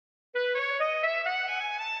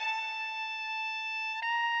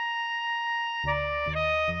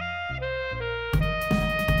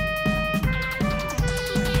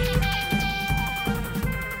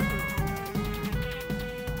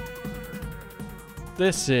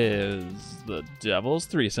This is the Devil's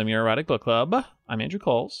Threesome, your erotic book club. I'm Andrew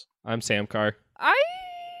Coles. I'm Sam Carr.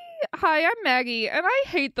 Hi, I'm Maggie, and I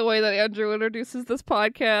hate the way that Andrew introduces this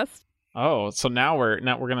podcast. Oh, so now we're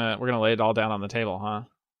gonna lay it all down on the table, huh?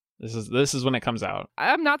 This is when it comes out.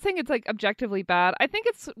 I'm not saying it's like objectively bad. I think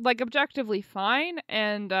it's like objectively fine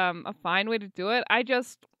and a fine way to do it. I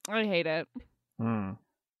hate it. I'm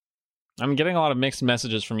getting a lot of mixed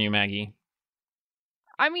messages from you, Maggie.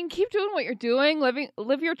 I mean, keep doing what you're doing,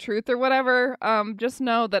 live your truth or whatever. Just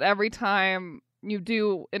know that every time you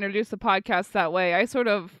do introduce the podcast that way, I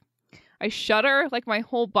shudder. Like my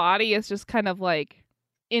whole body is just kind of like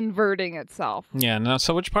inverting itself. Yeah, no,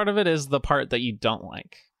 so which part of it is the part that you don't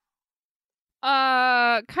like?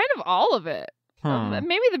 Kind of all of it.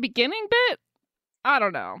 Maybe the beginning bit? I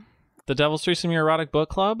don't know. The Devil's Threesome, your erotic book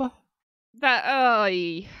club?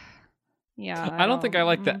 Yeah. I don't think I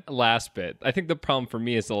like the last bit. I think the problem for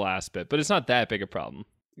me is the last bit, but it's not that big a problem.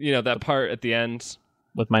 You know, that part at the end.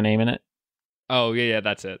 With my name in it? Oh, yeah,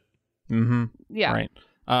 that's it. Mm-hmm. Yeah. Right.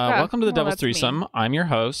 Welcome to the Devil's that's me. Threesome. I'm your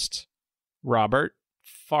host, Robert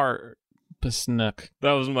Farpasnook.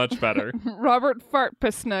 That was much better. Robert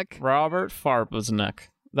Fartpasnook. Robert Farpasnook.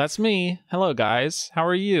 That's me. Hello, guys. How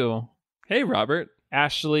are you? Hey, Robert.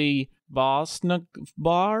 Ashley Bosnook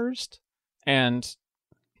Barst and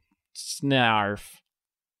Snarf.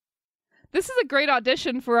 This is a great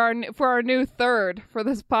audition for our new third for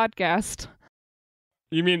this podcast.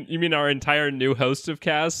 You mean our entire new host of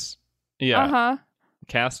casts? Yeah. Uh-huh.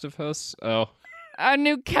 Cast of hosts? Oh. A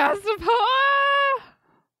new cast of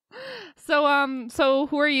So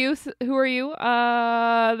who are you? Who are you?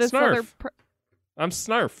 This Snarf. other I'm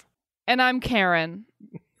Snarf. and I'm Karen.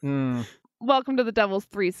 Welcome to the Devil's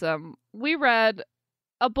Threesome. We read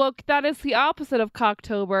a book that is the opposite of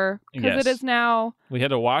Cocktober because Yes. it is now. We had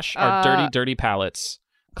to wash our dirty palates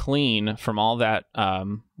clean from all that,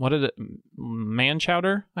 what did it, man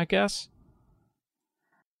chowder, I guess?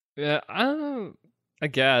 Yeah, I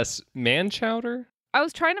guess. Man chowder? I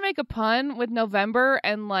was trying to make a pun with November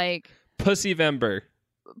and like Pussyvember.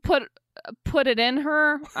 put it in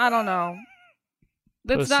her. I don't know.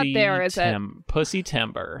 That's not there, is it? Pussy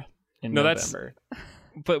Timber in November.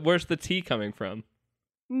 But where's the tea coming from?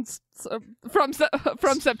 From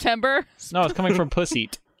September. No, it's coming from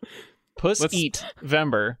Pusseat. Let's- Eat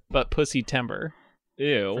Vember, but Pussy Timber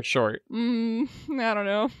Ew. for short. I don't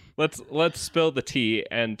know. Let's spill the tea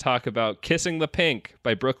and talk about Kissing the Pink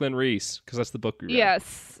by Brooklyn Reese, because that's the book we read.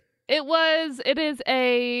 Yes, it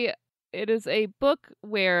is a book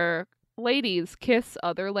where ladies kiss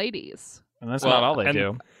other ladies. And that's not all they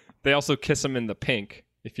do. They also kiss them in the pink,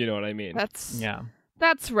 if you know what I mean.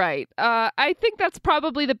 That's right. I think that's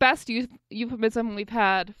probably the best euphemism we've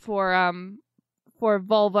had for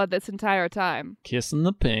vulva this entire time. Kissing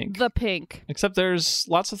the pink. The pink. Except there's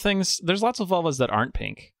lots of vulvas that aren't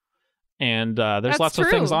pink. And there's That's lots of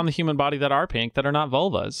true. things on the human body that are pink that are not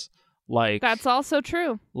vulvas. Like That's also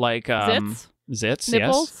true. like Zits? zits,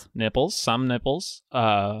 Nipples? yes. Nipples, some nipples.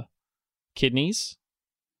 Kidneys,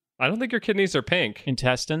 I don't think your kidneys are pink.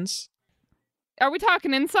 intestines. Are we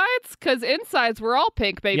talking insides? Because insides were all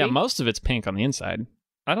pink, baby. Yeah, most of it's pink on the inside.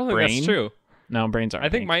 I don't think Brain? that's true. No, brains aren't I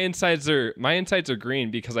think pink. my insides are green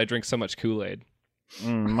because I drink so much Kool-Aid.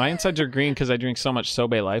 My insides are green because I drink so much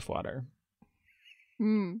SOWWY Life water.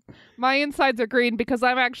 My insides are green because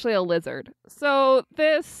I'm actually a lizard. So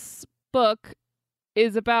this book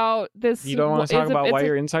is about this. You don't want to talk about why it's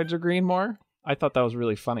your insides are green more? I thought that was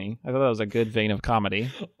really funny. I thought that was a good vein of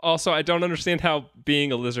comedy. Also, I don't understand how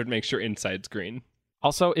being a lizard makes your insides green.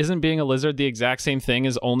 Also, isn't being a lizard the exact same thing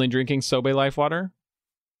as only drinking SOWWY Life water?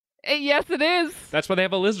 Yes, it is. That's why they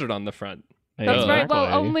have a lizard on the front. That's right.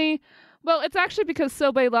 Exactly. Well, it's actually because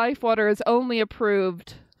SOWWY Life water is only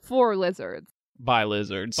approved for lizards. By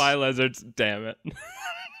lizards. By lizards, damn it.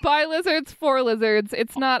 By lizards, for lizards.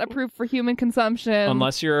 It's not approved for human consumption.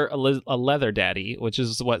 Unless you're a leather daddy, which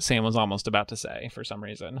is what Sam was almost about to say for some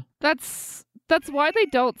reason. That's why they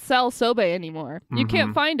don't sell SOWWY anymore. You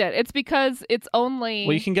can't find it. It's because it's only...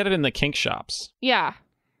 Well, you can get it in the kink shops. Yeah,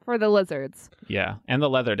 for the lizards. Yeah, and the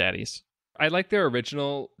leather daddies. I like their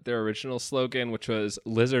original slogan, which was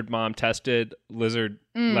 "Lizard Mom tested, Lizard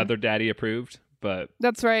Leather Daddy approved." But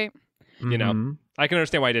That's right. you know, I can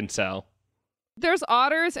understand why it didn't sell. There's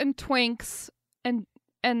otters and twinks and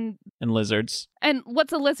And lizards. and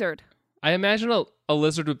what's a lizard? I imagine a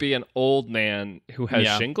lizard would be an old man who has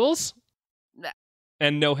shingles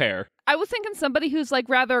and no hair. I was thinking somebody who's like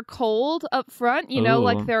rather cold up front, you know, Ooh.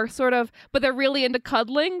 like they're sort of, but they're really into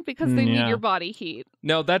cuddling because they need your body heat.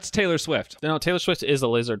 No, that's Taylor Swift. No, Taylor Swift is a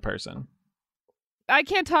lizard person. I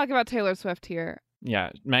can't talk about Taylor Swift here.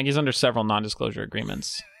 Yeah, Maggie's under several non-disclosure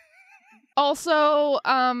agreements. Also,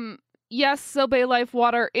 yes, SOWWY Life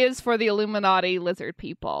Water is for the Illuminati lizard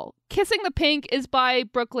people. Kissing the Pink is by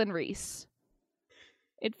Brooklyn Reese.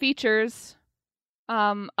 It features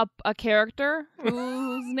a character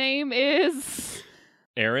whose name is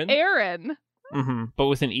Aaron? Aaron. Mm-hmm. But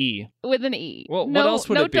with an E. With an E. Well, no, what else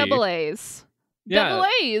would no it be? double A's. Yeah. Double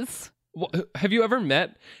A's. Well, have you ever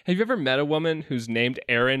met a woman who's named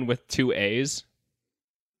Aaron with 2 A's?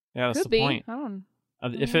 Yeah, that's Could the be. point. I don't.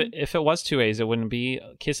 If it was 2 A's, it wouldn't be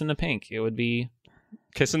Kissing the Pink. It would be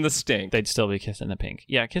Kissing the Stink. they'd still be Kissing the Pink.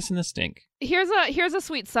 Yeah, Kissing the Stink. Here's a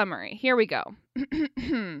sweet summary. Here we go.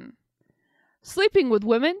 Sleeping with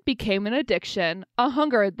women became an addiction, a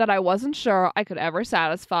hunger that I wasn't sure I could ever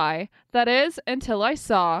satisfy. That is, until I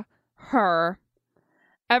saw her.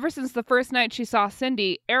 Ever since the first night she saw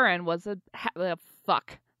Cindy, Aaron was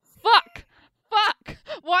fuck.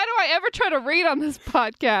 Why do I ever try to read on this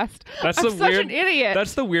podcast? I'm such an idiot.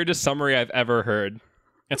 That's the weirdest summary I've ever heard.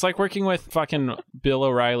 It's like working with fucking Bill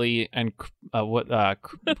O'Reilly and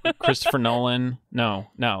Christopher Nolan. No.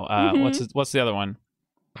 What's the other one?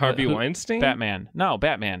 Harvey Weinstein? Batman. No,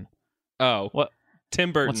 Batman. Oh. What?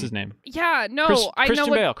 Tim Burton. What's his name? Yeah, no, Christian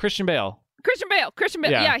know Bale. Christian Bale.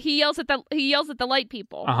 Yeah, he yells at the light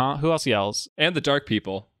people. Who else yells? And the dark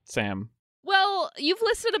people. Sam. Well, you've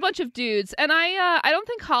listed a bunch of dudes, and I don't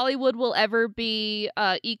think Hollywood will ever be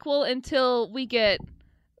equal until we get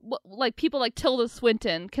like people like Tilda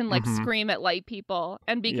Swinton can like scream at light people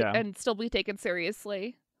and and still be taken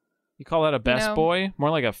seriously. You call that a best know? boy? More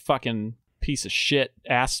like a fucking piece of shit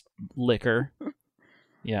ass licker.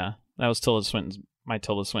 Yeah, that was my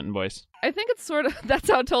Tilda Swinton voice. I think it's sort of that's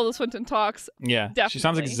how Tilda Swinton talks. Yeah, Definitely. She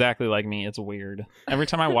sounds exactly like me. It's weird. Every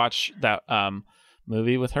time I watch that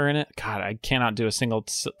movie with her in it, God, I cannot do a single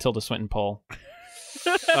Tilda Swinton poll.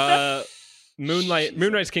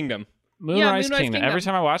 Moonrise Kingdom. Moonrise Kingdom. Every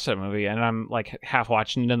time I watch that movie and I'm like half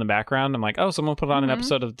watching it in the background, I'm like, oh, someone put on an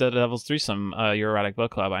episode of The Devil's Threesome, Your Erotic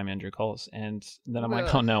Book Club. I'm Andrew Coles. And then I'm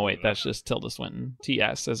like, oh, no, wait, that's just Tilda Swinton.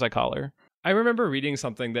 TS, as I call her. I remember reading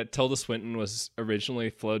something that Tilda Swinton was originally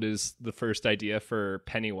floated as the first idea for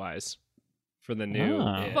Pennywise for the new.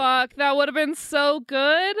 Fuck, that would have been so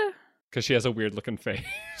good. Because she has a weird looking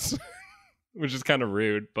face, which is kind of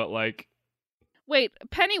rude, but like. Wait,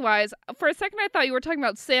 Pennywise. For a second, I thought you were talking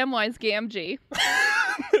about Samwise Gamgee.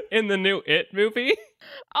 In the new It movie?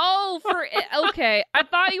 Oh, for it. Okay. I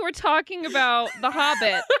thought you were talking about The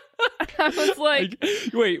Hobbit. I was like...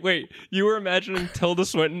 Wait. You were imagining Tilda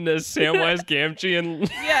Swinton as Samwise Gamgee and...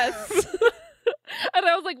 Yes. And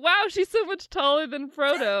I was like, wow, she's so much taller than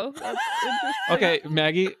Frodo. That's interesting. Okay,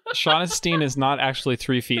 Maggie, Sean Astin is not actually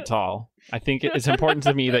 3 feet tall. I think it's important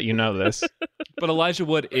to me that you know this. But Elijah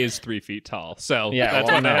Wood is 3 feet tall, so yeah,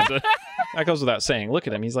 that's what I have to... That goes without saying. Look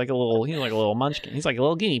at him; he's like a little munchkin. He's like a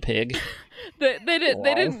little guinea pig. They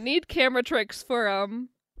didn't need camera tricks for him,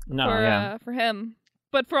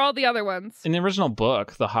 but for all the other ones. In the original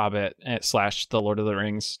book, The Hobbit / The Lord of the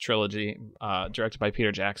Rings trilogy, directed by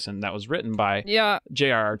Peter Jackson, that was written by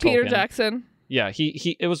J.R.R. Tolkien. Peter Jackson. Yeah,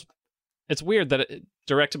 it's weird that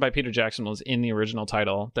directed by Peter Jackson was in the original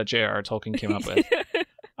title that J.R.R. Tolkien came up with.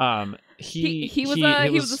 He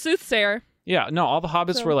was a soothsayer. Yeah, no, all the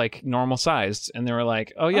hobbits were like normal sized, and they were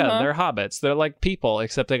like, oh yeah, they're hobbits. They're like people,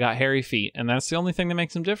 except they got hairy feet, and that's the only thing that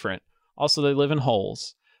makes them different. Also, they live in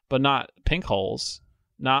holes, but not pink holes,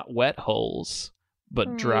 not wet holes,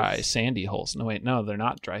 but dry, sandy holes. No, they're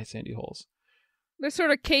not dry, sandy holes. They're sort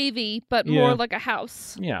of cavey, but more like a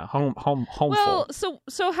house. Yeah, home. Well,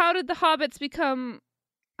 so how did the hobbits become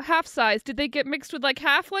half size? Did they get mixed with like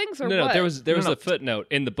halflings or what? No, there was a footnote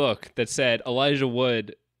in the book that said Elijah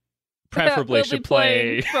Wood preferably should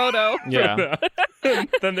play Frodo. Yeah.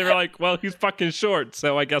 Then they were like, well, he's fucking short,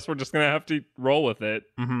 so I guess we're just gonna have to roll with it.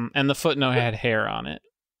 Mm-hmm. And the footnote had hair on it.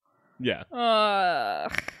 Yeah.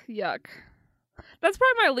 Yuck. That's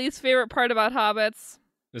probably my least favorite part about hobbits.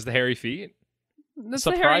 Is the hairy feet?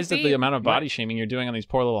 Surprised at the amount of body shaming you're doing on these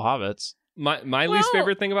poor little hobbits. My least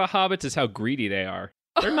favorite thing about hobbits is how greedy they are.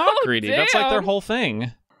 They're not greedy. Damn. That's like their whole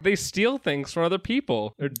thing. They steal things from other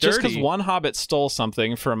people. They're dirty. Just because one hobbit stole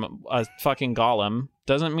something from a fucking golem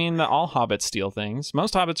doesn't mean that all hobbits steal things.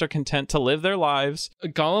 Most hobbits are content to live their lives.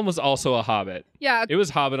 Gollum was also a hobbit. Yeah. It was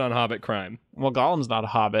hobbit on hobbit crime. Well, Gollum's not a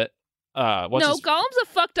hobbit. Gollum's a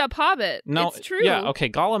fucked up hobbit. No, it's true. Yeah, okay,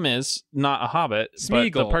 Gollum is not a hobbit.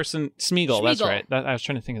 Smeagol. But the person... Smeagol, that's right. I was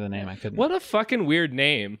trying to think of the name. I couldn't. What a fucking weird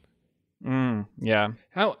name. Yeah.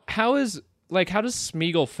 How does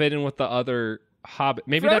Smeagol fit in with the other hobbit?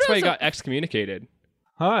 Maybe Frodo's that's why he got excommunicated.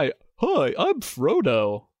 Hi, I'm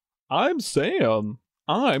Frodo. I'm Sam.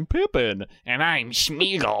 I'm Pippin. And I'm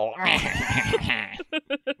Smeagol.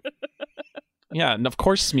 Yeah, and of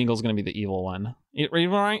course Smeagol's going to be the evil one.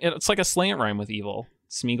 It's like a slant rhyme with evil.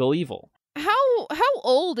 Smeagol evil. How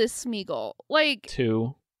old is Smeagol? Like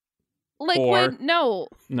 2. Like 4. no.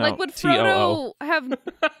 Like would Frodo have?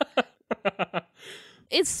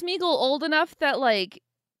 Is Smeagol old enough that like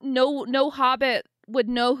no Hobbit would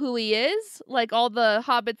know who he is? Like all the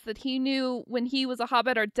hobbits that he knew when he was a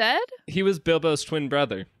Hobbit are dead? He was Bilbo's twin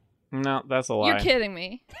brother. No, that's a lie. You're kidding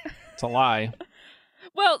me. It's a lie.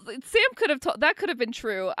 Well, Sam could have told that could have been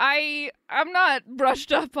true. I'm not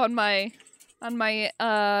brushed up on my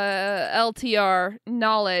LTR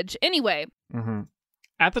knowledge. Anyway. Mm-hmm.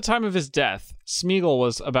 At the time of his death, Smeagol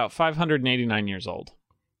was about 589 years old.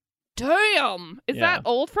 Damn! Is that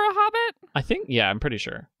old for a hobbit? I think, yeah, I'm pretty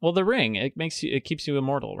sure. Well, the ring, it keeps you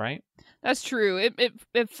immortal, right? That's true. It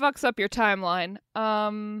fucks up your timeline. I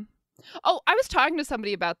was talking to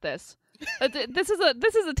somebody about this. This is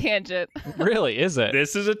a tangent. Really? Is it?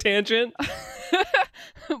 This is a tangent?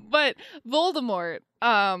 But Voldemort,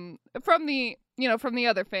 from the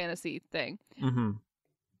other fantasy thing. Mm-hmm.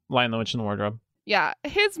 Lion, the Witch, and the Wardrobe. Yeah,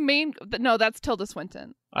 his main... No, that's Tilda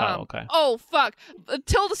Swinton. Okay. Oh, fuck.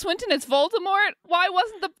 Tilda Swinton is Voldemort? Why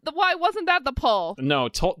wasn't that the poll? No,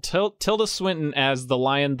 Tilda Swinton as the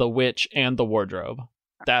Lion, the Witch, and the Wardrobe.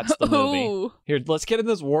 That's the movie. Ooh. Here, let's get in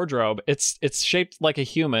this wardrobe. It's shaped like a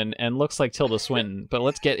human and looks like Tilda Swinton, but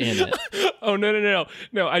let's get in it. Oh, no.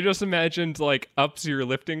 No, I just imagined like up to your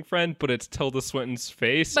lifting friend, but it's Tilda Swinton's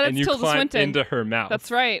face and you Tilda climb Swinton. into her mouth.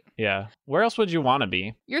 That's right. Yeah. Where else would you want to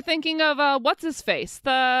be? You're thinking of what's his face?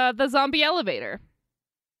 The zombie elevator.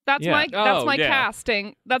 That's my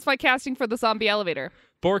casting. That's my casting for the zombie elevator.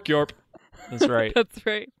 Bork Yorp. That's right. That's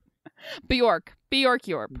right. Bjork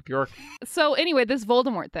Yorp. Bjork. So anyway, this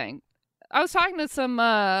Voldemort thing. I was talking to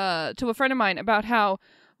to a friend of mine about how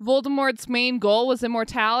Voldemort's main goal was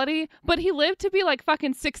immortality, but he lived to be like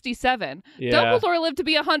fucking 67. Yeah. Dumbledore lived to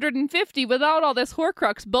be 150 without all this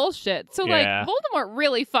Horcrux bullshit. So like Voldemort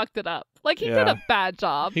really fucked it up. Like he did a bad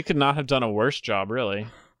job. He could not have done a worse job, really.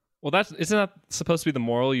 Well, isn't that supposed to be the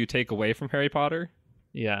moral you take away from Harry Potter?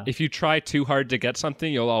 Yeah. If you try too hard to get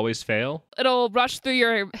something, you'll always fail. It'll rush through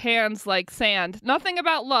your hands like sand. Nothing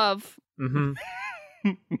about love.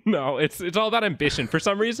 Mm-hmm. No, it's all about ambition. For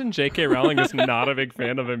some reason, J.K. Rowling is not a big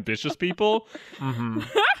fan of ambitious people. Mm-hmm.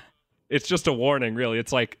 It's just a warning, really.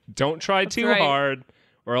 It's like, don't try too hard,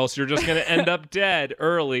 or else you're just going to end up dead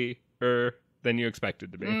earlier than you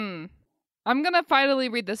expected to be. I'm going to finally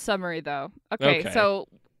read the summary, though. Okay, so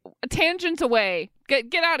tangents away.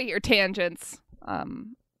 Get out of here, tangents. I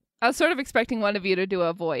was sort of expecting one of you to do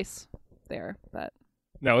a voice there, but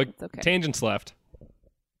no, it's okay. Tangents left.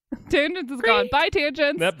 Tangents is gone. Bye,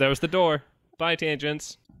 Tangents. Yep, there was the door. Bye,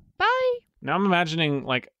 Tangents. Bye. Now I'm imagining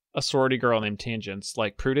like a sorority girl named Tangents,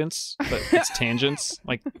 like Prudence, but it's Tangents,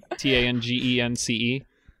 like Tangence.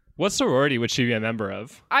 What sorority would she be a member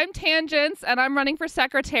of? I'm Tangents, and I'm running for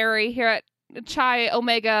secretary here at Chi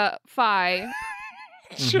Omega Phi.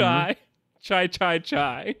 Chai.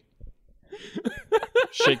 Chai.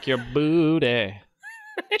 Shake your booty.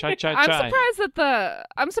 Chai.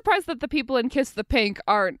 I'm surprised that the people in Kiss the Pink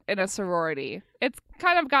aren't in a sorority. It's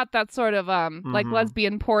kind of got that sort of like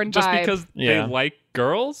lesbian porn just vibe. Because they like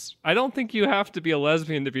girls? I don't think you have to be a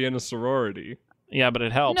lesbian to be in a sorority. Yeah, but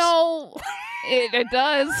it helps. No, it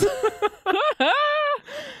does.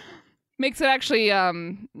 Makes it actually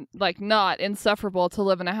like not insufferable to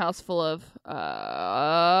live in a house full of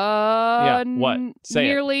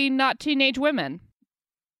nearly not teenage women.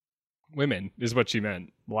 Women is what she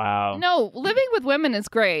meant. Wow. No, living with women is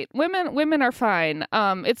great. Women are fine.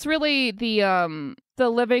 It's really the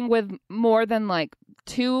living with more than like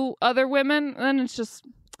 2 other women, and it's just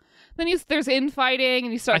there's infighting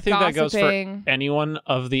and you start gossiping. I think that goes for anyone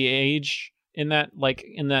of the age in that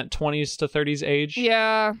 20s to 30s age.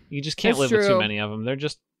 Yeah. You just can't live with too many of them. They're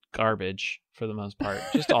just garbage for the most part.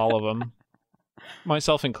 Just all of them.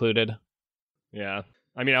 Myself included. Yeah.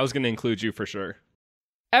 I mean, I was going to include you for sure.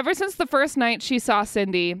 Ever since the first night she saw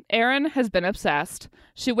Cindy, Erin has been obsessed.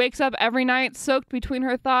 She wakes up every night soaked between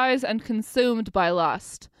her thighs and consumed by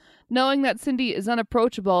lust. Knowing that Cindy is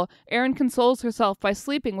unapproachable, Erin consoles herself by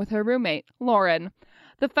sleeping with her roommate, Lauren.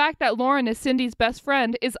 The fact that Lauren is Cindy's best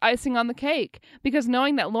friend is icing on the cake, because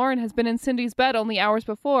knowing that Lauren has been in Cindy's bed only hours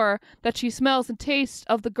before, that she smells and tastes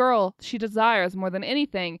of the girl she desires more than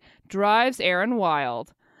anything, drives Erin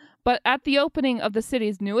wild. But at the opening of the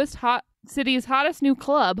city's hottest new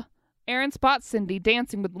club, Erin spots Cindy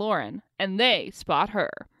dancing with Lauren, and they spot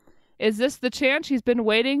her. Is this the chance she's been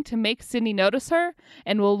waiting to make Cindy notice her?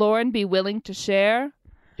 And will Lauren be willing to share?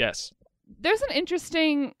 Yes. there's an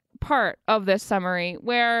interesting part of this summary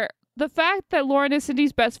where the fact that Lauren is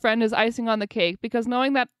Cindy's best friend is icing on the cake, because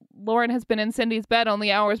knowing that Lauren has been in Cindy's bed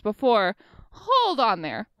only hours before, hold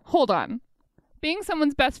on. Being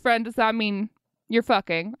someone's best friend, does that mean you're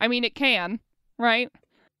fucking? I mean, it can, right?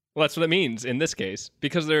 Well, that's what it means in this case,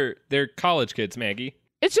 because they're college kids, Maggie.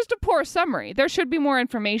 It's just a poor summary. There should be more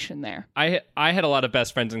information there. I had a lot of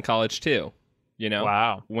best friends in college too. You know?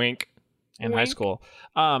 Wow. Wink. In high school.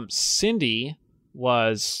 Cindy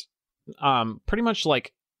was pretty much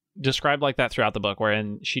like described like that throughout the book,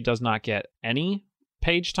 wherein she does not get any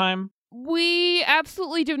page time. We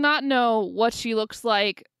absolutely do not know what she looks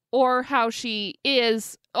like or how she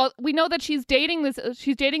is. We know that she's dating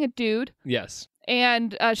a dude. Yes.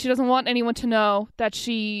 And she doesn't want anyone to know that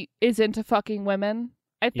she is into fucking women.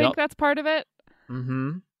 I think that's part of it.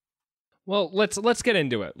 Mm-hmm. Well, let's get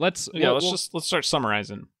into it. Let's start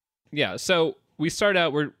summarizing. Yeah. So we start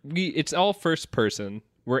out. It's all first person.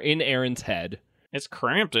 We're in Aaron's head. It's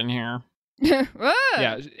cramped in here.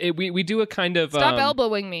 Yeah. We do a kind of stop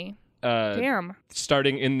elbowing me. Damn.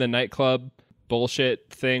 Starting in the nightclub bullshit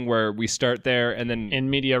thing where we start there and then in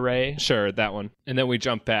media ray. Sure, that one. And then we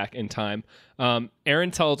jump back in time.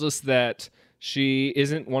 Aaron tells us that she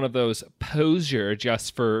isn't one of those posure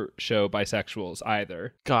just for show bisexuals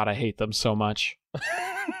either. God, I hate them so much.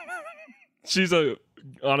 She's a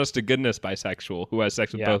honest to goodness bisexual who has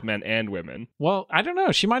sex with both men and women. Well, I don't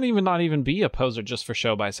know. She might not even be a poser just for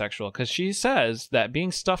show bisexual, because she says that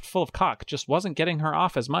being stuffed full of cock just wasn't getting her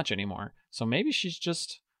off as much anymore. So maybe she's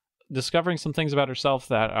just discovering some things about herself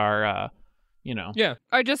that are,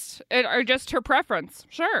 are just her preference.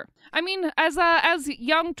 Sure. I mean, as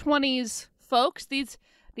young 20s folks, these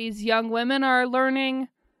young women are learning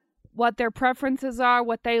what their preferences are,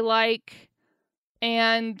 what they like,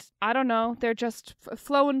 and I don't know, they're just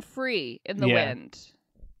flowing free in the wind.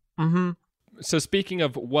 Mm-hmm. So speaking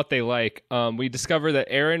of what they like, we discover that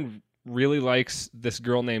Aaron really likes this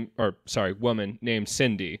woman named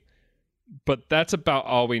Cindy. But that's about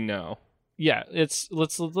all we know. Yeah, let's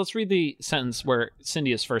read the sentence where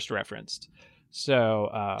Cindy is first referenced.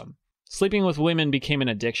 So, sleeping with women became an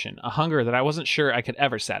addiction, a hunger that I wasn't sure I could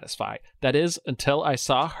ever satisfy. That is, until I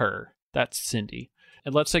saw her. That's Cindy.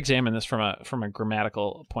 And let's examine this from a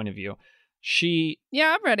grammatical point of view.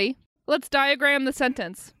 Yeah, I'm ready. Let's diagram the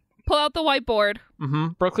sentence. Pull out the whiteboard.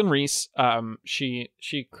 Mm-hmm. Brooklyn Reese. She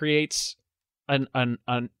creates an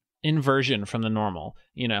inversion from the normal.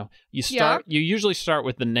 You usually start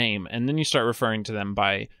with the name and then you start referring to them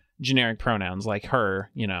by generic pronouns like her,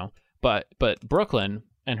 but Brooklyn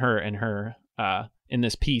and her in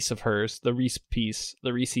this piece of hers, the Reese piece,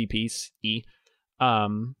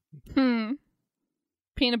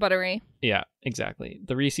 peanut buttery. Yeah, exactly.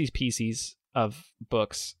 The Reese's Pieces of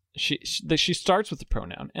books. She starts with the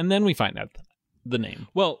pronoun and then we find out the name.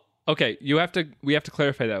 Well, okay, we have to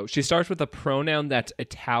clarify though. She starts with a pronoun that's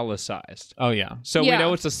italicized. Oh yeah. So we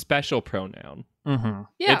know it's a special pronoun. Mm-hmm.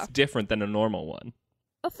 Yeah. It's different than a normal one.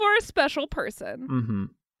 For a special person. Mm-hmm.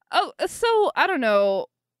 Oh, so I don't know.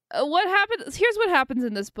 What happens? Here's what happens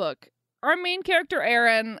in this book. Our main character,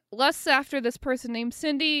 Aaron, lusts after this person named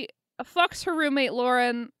Cindy, fucks her roommate,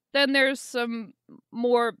 Lauren. Then there's some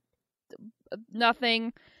more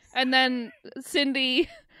nothing. And then Cindy,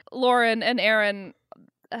 Lauren, and Aaron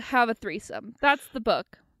have a threesome. That's the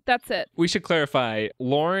book. That's it. We should clarify.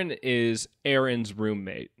 Lauren is Aaron's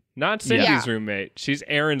roommate, not Cindy's roommate. She's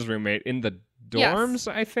Aaron's roommate in the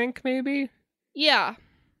dorms, I think, maybe? Yeah,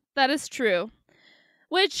 that is true.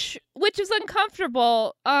 Which is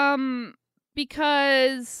uncomfortable,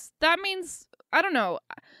 because that means, I don't know,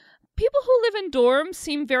 people who live in dorms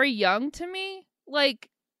seem very young to me. Like,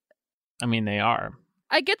 I mean, they are.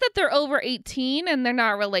 I get that they're over 18 and they're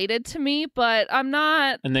not related to me, but I'm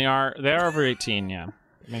not. And they are over 18, yeah.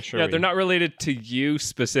 Make sure. Yeah, they're not related to you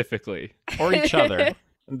specifically. Or each other.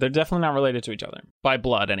 They're definitely not related to each other. By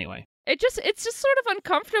blood, anyway. It's just sort of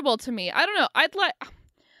uncomfortable to me. I don't know.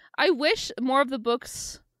 I wish more of the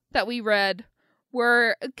books that we read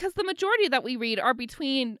were, because the majority that we read are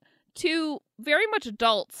between two very much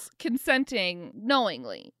adults consenting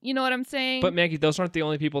knowingly. You know what I'm saying? But Maggie, those aren't the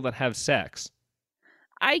only people that have sex.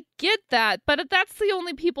 I get that, but that's the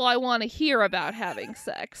only people I want to hear about having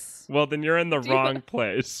sex. Well, then you're in the wrong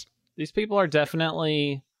place. These people are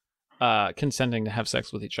definitely consenting to have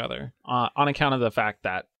sex with each other on account of the fact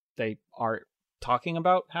that they are talking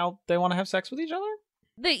about how they want to have sex with each other.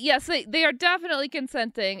 They are definitely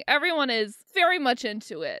consenting. Everyone is very much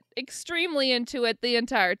into it, extremely into it the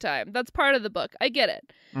entire time. That's part of the book. I get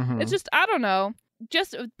it. Mm-hmm. It's just, I don't know,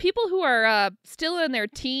 just people who are still in their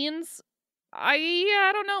teens.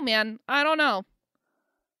 I don't know, man. I don't know.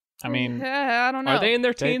 I mean, I don't know. Are they in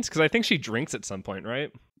their teens? Because I think she drinks at some point,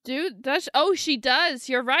 right? Dude, does she does.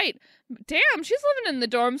 You're right. Damn, she's living in the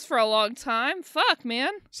dorms for a long time. Fuck,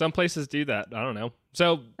 man. Some places do that. I don't know.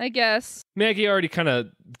 So I guess Maggie already kind of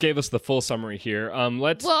gave us the full summary here.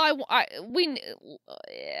 Let's. Well,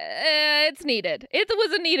 it's needed.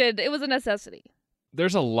 It was a necessity.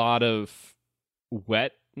 There's a lot of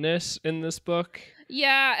wetness in this book.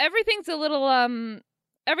 Yeah, everything's a little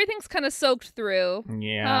everything's kind of soaked through.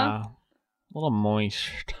 Yeah. A little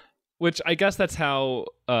moist. Which I guess that's how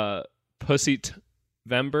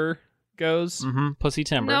Pussy-Vember goes. Mm-hmm. Pussy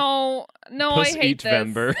Timber. No, I hate this.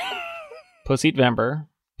 Vember. Pussy Vember.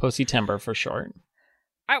 Pussy Timber for short.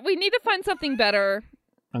 We need to find something better.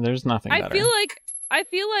 And there's nothing better. I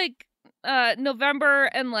feel like November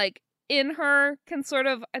and like in her can sort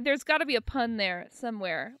of. There's got to be a pun there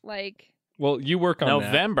somewhere. Like. Well, you work on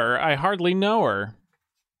November. I hardly know her.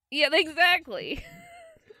 Yeah, exactly.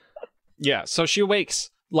 Yeah. So she awakes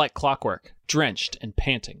like clockwork, drenched and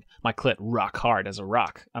panting. My clit rock hard as a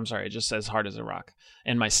rock. I'm sorry, it just says hard as a rock.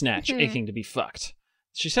 And my snatch aching to be fucked.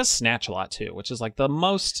 She says snatch a lot too, which is like the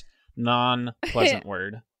most non-pleasant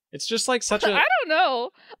word. It's just like such a. I don't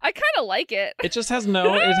know. I kind of like it. It just has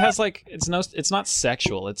no. It has like it's not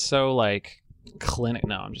sexual. It's so like clinic.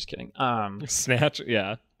 No, I'm just kidding. Snatch.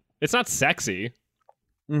 Yeah, it's not sexy.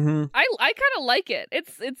 Mm-hmm. I kind of like it.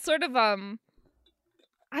 It's sort of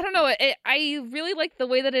I don't know. I really like the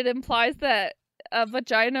way that it implies that a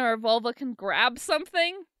vagina or vulva can grab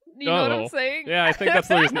something. You know what I'm saying? Yeah, I think that's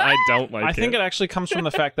the reason I don't like it. I think it actually comes from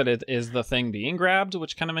the fact that it is the thing being grabbed,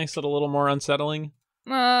 which kind of makes it a little more unsettling.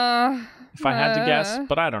 If I had to guess,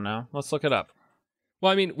 but I don't know. Let's look it up.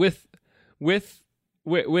 Well, I mean, with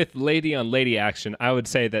lady on lady action, I would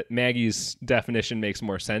say that Maggie's definition makes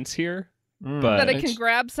more sense here. But that it can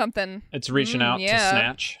grab something. It's reaching out to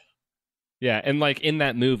snatch. Yeah, and like in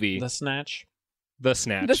that movie, The Snatch.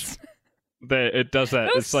 It does that.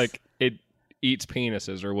 It's like it eats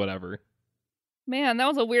penises or whatever. Man, that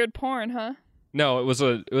was a weird porn, huh? No, it was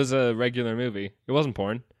a regular movie. It wasn't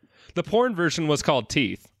porn. The porn version was called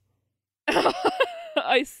Teeth.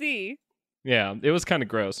 I see. Yeah, it was kind of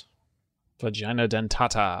gross. Vagina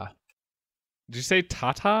dentata. Did you say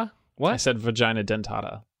tata? What? I said vagina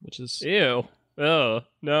dentata, which is ew. Oh,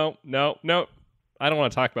 no. I don't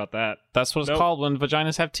want to talk about that. That's what it's called when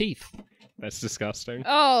vaginas have teeth. That's disgusting.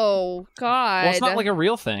 Oh, God. Well, it's not like a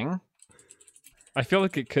real thing. I feel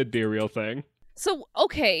like it could be a real thing. So,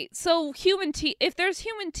 okay. So, human teeth. If there's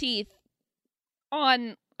human teeth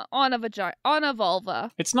on a vagina, on a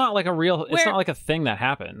vulva. It's not like a real. It's not like a thing that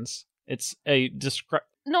happens. It's a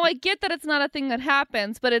No, I get that it's not a thing that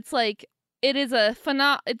happens, but it's like it is a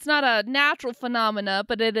It's not a natural phenomena,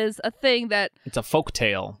 but it is a thing that. It's a folk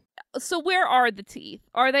tale. So where are the teeth?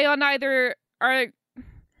 Are they on either? I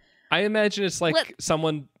imagine it's like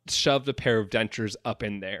someone shoved a pair of dentures up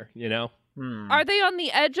in there. You know. Are they on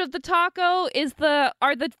the edge of the taco?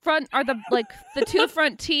 Are the two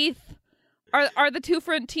front teeth? Are the two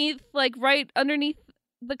front teeth like right underneath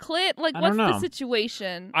the clit? Like, what's the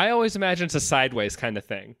situation? I always imagine it's a sideways kind of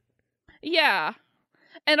thing. Yeah.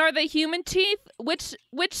 And are they human teeth? Which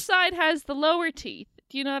side has the lower teeth?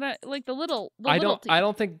 Do you know what like the little teeth? I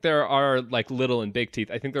don't think there are like little and big teeth.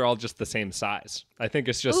 I think they're all just the same size. I think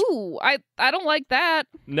it's just. Ooh, I don't like that.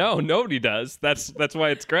 No, nobody does. That's why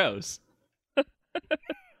it's gross.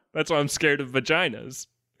 That's why I'm scared of vaginas.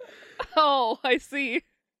 Oh, I see.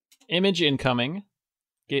 Image incoming.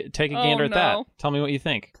 Take a gander at that. Tell me what you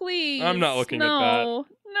think. Please. I'm not looking at that.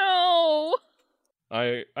 No.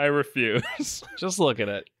 I refuse. Just look at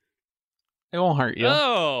it. It won't hurt you.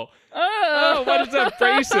 Oh, what is that?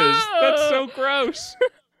 Braces. That's so gross.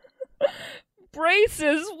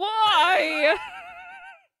 Braces? Why?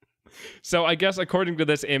 So I guess according to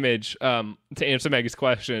this image, to answer Maggie's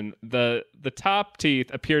question, the top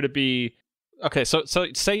teeth appear to be. Okay, so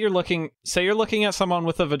say you're looking at someone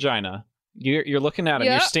with a vagina. You're looking at them.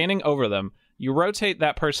 You're standing over them. You rotate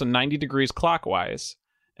that person 90 degrees clockwise,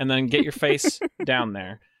 and then get your face down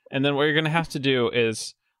there. And then what you're gonna have to do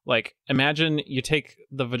is like imagine you take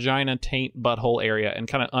the vagina, taint, butthole area and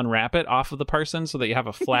kind of unwrap it off of the person so that you have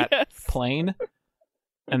a flat plane.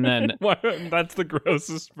 And then that's the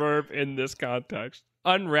grossest verb in this context.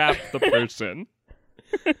 Unwrap the person.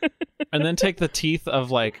 And then take the teeth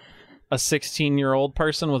of like a 16-year-old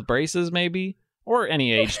person with braces maybe, or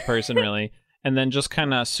any aged person really, and then just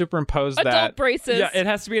kind of superimpose adult braces. Yeah, it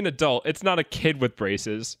has to be an adult. It's not a kid with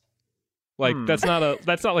braces. Like that's not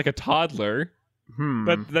like a toddler.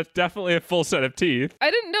 That's definitely a full set of teeth.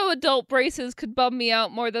 I didn't know adult braces could bum me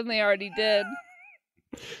out more than they already did.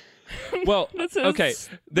 Well, okay.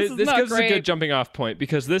 This gives us a good jumping off point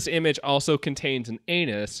because this image also contains an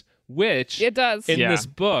anus, which it does. In this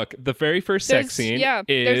book, the very first sex scene is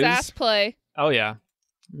there's ass play. Oh yeah.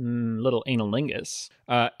 Little analingus.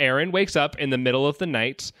 Erin wakes up in the middle of the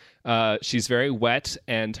night. She's very wet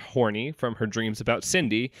and horny from her dreams about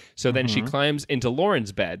Cindy. So then she climbs into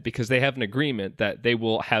Lauren's bed because they have an agreement that they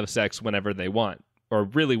will have sex whenever they want. Or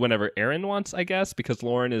really whenever Erin wants, I guess, because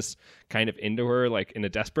Lauren is kind of into her, like, in a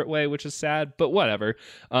desperate way, which is sad, but whatever.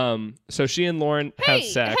 So she and Lauren have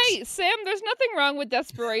sex. Hey, Sam, there's nothing wrong with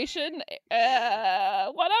desperation.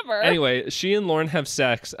 Whatever. Anyway, she and Lauren have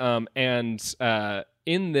sex, and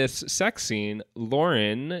in this sex scene,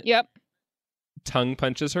 Lauren tongue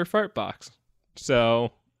punches her fart box.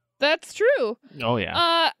 So... That's true. Oh,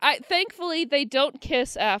 yeah. Thankfully, they don't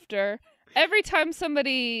kiss after. Every time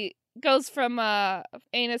somebody... goes from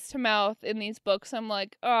anus to mouth in these books, I'm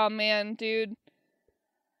like, oh man, dude,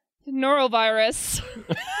 norovirus.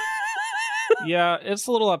 Yeah, it's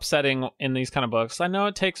a little upsetting in these kind of books. I know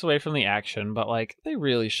it takes away from the action, but like they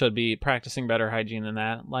really should be practicing better hygiene than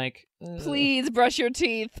that. Like, please brush your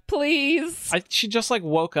teeth, please. She just like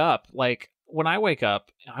woke up. Like when I wake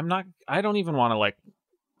up, I don't even want to like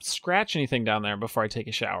scratch anything down there before I take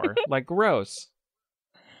a shower. Like gross.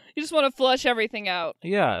 You just want to flush everything out.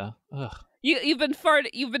 Yeah. Ugh. You've been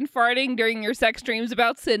farting during your sex dreams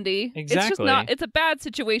about Cindy. Exactly. It's just not. It's a bad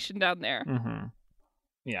situation down there. Mm-hmm.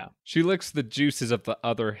 Yeah. She licks the juices of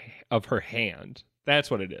of her hand.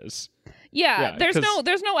 That's what it is. Yeah.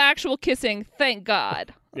 There's no actual kissing. Thank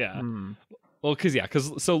God. Yeah. Well,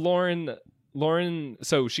 because Lauren.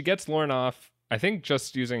 So she gets Lauren off. I think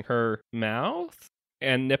just using her mouth.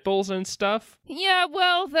 And nipples and stuff? Yeah,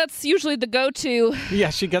 well, that's usually the go-to. Yeah,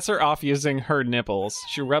 she gets her off using her nipples.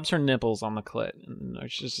 She rubs her nipples on the clit. And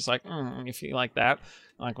she's just like, if you like that.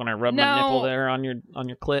 Like when I rub my nipple there on your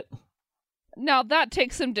clit. Now, that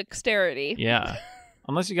takes some dexterity. Yeah.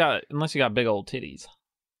 Unless you got big old titties.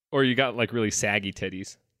 Or you got, like, really saggy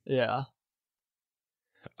titties. Yeah.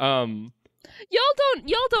 Y'all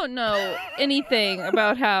don't know anything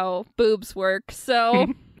about how boobs work, so...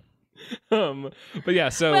 But yeah,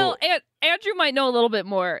 so well, Andrew might know a little bit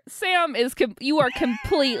more. Sam you are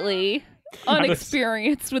completely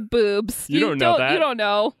unexperienced with boobs. You don't know that. You don't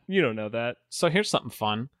know. You don't know that. So here's something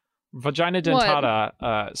fun. Vagina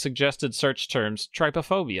dentata suggested search terms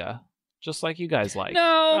trypophobia, just like you guys like.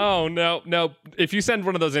 No. Oh no! If you send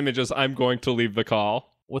one of those images, I'm going to leave the call.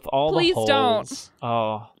 With all Please the holes. Don't.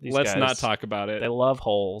 Oh, these Let's guys, not talk about it. They love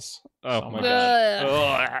holes. Oh my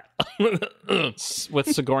god. With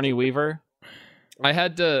Sigourney Weaver. I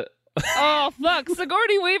had to. Oh fuck,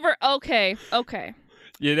 Sigourney Weaver. Okay.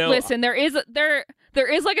 You know, listen, there is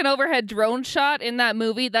like an overhead drone shot in that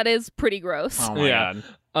movie that is pretty gross. Oh my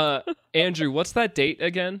god. Andrew, what's that date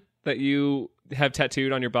again that you have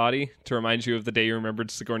tattooed on your body to remind you of the day you remembered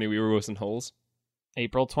Sigourney Weaver was in holes?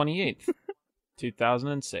 April 28th.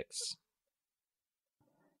 2006.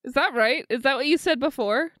 Is that right? Is that what you said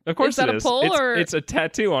before? Of course, is that it a is. poll or it's a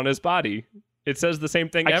tattoo on his body. It says the same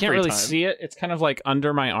thing every time. I can't really see it. It's kind of like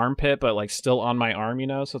under my armpit, but like still on my arm, you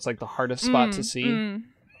know? So it's like the hardest spot to see.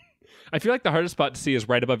 I feel like the hardest spot to see is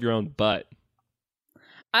right above your own butt.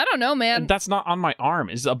 I don't know, man. And that's not on my arm.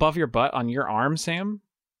 Is it above your butt on your arm, Sam?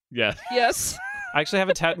 Yeah. Yes. I actually have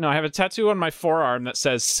a tattoo. No, I have a tattoo on my forearm that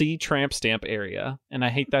says "C tramp stamp area," and I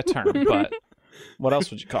hate that term, but what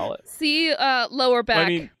else would you call it? See, lower back. I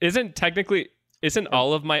mean, isn't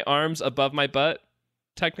all of my arms above my butt?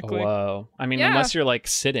 Technically. Whoa. I mean, unless you're like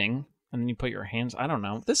sitting and then you put your hands. I don't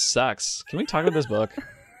know. This sucks. Can we talk about this book?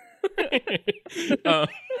 You don't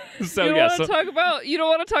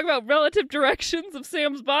want to talk about relative directions of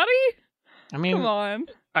Sam's body? I mean, come on.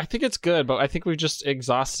 I think it's good, but I think we've just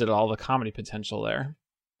exhausted all the comedy potential there.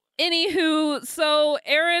 Anywho, so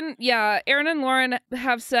Erin and Lauren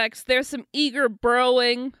have sex. There's some eager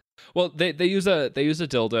burrowing. Well, they use a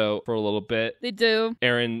dildo for a little bit. They do.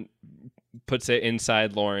 Erin puts it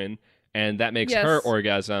inside Lauren, and that makes her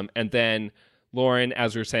orgasm. And then Lauren,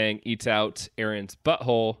 as we were saying, eats out Erin's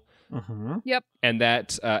butthole. Mm-hmm. Yep. And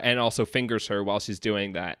that and also fingers her while she's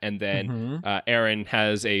doing that. And then Erin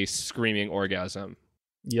has a screaming orgasm.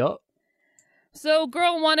 Yep. So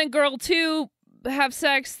girl 1 and girl 2 have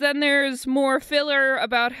sex. Then there's more filler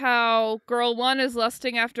about how girl 1 is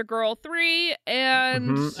lusting after girl 3,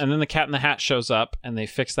 and and then the Cat in the Hat shows up and they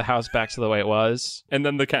fix the house back to the way it was. And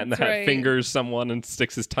then the Cat in the Hat fingers someone and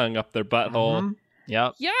sticks his tongue up their butthole.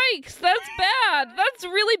 Yep. Yikes, that's bad. That's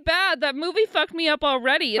really bad. That movie fucked me up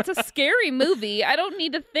already. It's a scary movie. I don't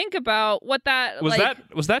need to think about what that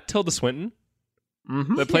was that Tilda Swinton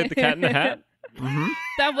that played the Cat in the Hat?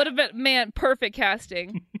 That would have been, man, perfect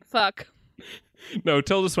casting. Fuck. No,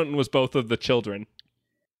 Tilda Swinton was both of the children.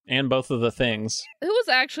 And both of the things. Who was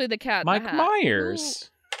actually the cat? Mike in the hat? Myers.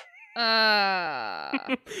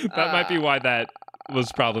 That might be why that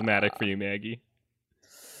was problematic for you, Maggie.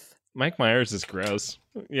 Mike Myers is gross.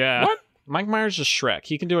 Yeah. What? Mike Myers is Shrek.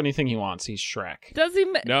 He can do anything he wants. He's Shrek. Does he?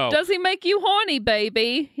 No. Does he make you horny,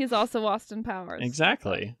 baby? He's also Austin Powers.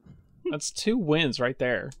 Exactly. That's 2 wins right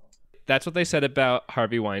there. That's what they said about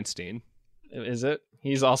Harvey Weinstein. Is it?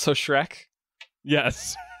 He's also Shrek?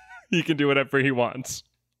 Yes. He can do whatever he wants.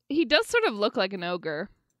 He does sort of look like an ogre.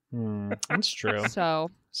 That's true.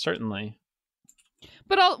 So certainly.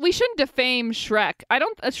 But we shouldn't defame Shrek.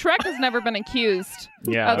 Shrek has never been accused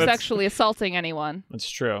of sexually assaulting anyone. That's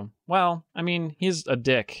true. Well, I mean, he's a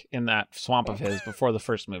dick in that swamp of his before the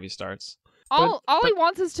first movie starts. All he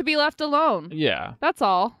wants is to be left alone. Yeah. That's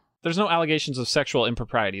all. There's no allegations of sexual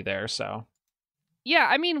impropriety there, so. Yeah,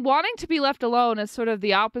 I mean, wanting to be left alone is sort of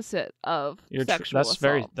the opposite of sexual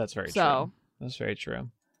assault. That's very so. true. That's very true.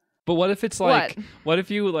 But what if it's like, what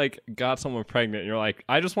if you like got someone pregnant and you're like,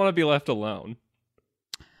 I just want to be left alone?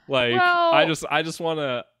 Like, well, I just want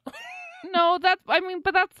to. No,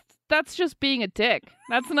 that's just being a dick.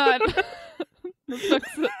 That's not.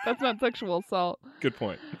 That's not sexual assault. Good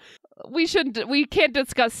point. We can't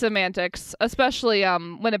discuss semantics, especially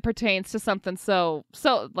when it pertains to something so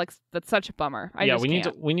like that's such a bummer.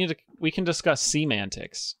 We can discuss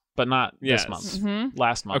semantics, but not this month. Mm-hmm.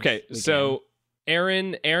 Last month. Okay, so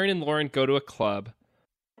Aaron and Lauren go to a club.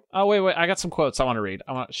 Oh wait, I got some quotes I want to read.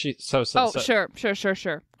 Sure.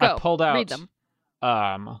 Go. I pulled out. Read them.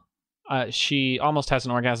 She almost has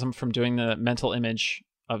an orgasm from doing the mental image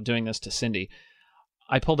of doing this to Cindy.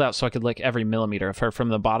 I pulled out so I could lick every millimeter of her from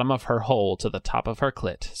the bottom of her hole to the top of her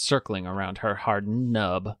clit, circling around her hardened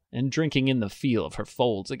nub and drinking in the feel of her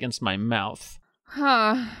folds against my mouth.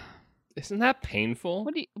 Huh. Isn't that painful?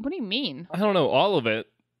 What do you mean? I don't know, all of it.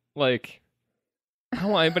 Like, I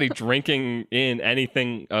don't want anybody drinking in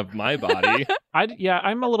anything of my body.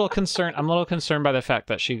 I'm a little concerned. I'm a little concerned by the fact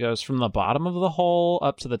that she goes from the bottom of the hole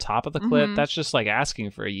up to the top of the clit. Mm-hmm. That's just like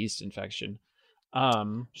asking for a yeast infection.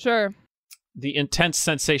 Sure. The intense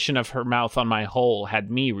sensation of her mouth on my hole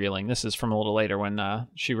had me reeling. This is from a little later when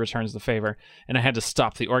she returns the favor, and I had to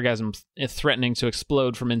stop the orgasm threatening to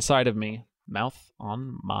explode from inside of me. Mouth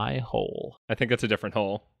on my hole. I think it's a different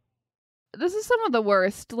hole. This is some of the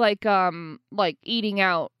worst, like eating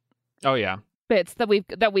out. Oh yeah. Bits that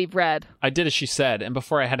we've read. I did as she said, and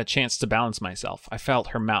before I had a chance to balance myself, I felt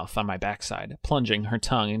her mouth on my backside, plunging her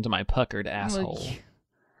tongue into my puckered asshole.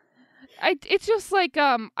 It's just like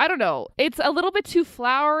I don't know. It's a little bit too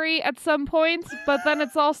flowery at some points, but then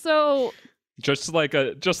it's also just like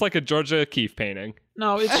a Georgia O'Keeffe painting.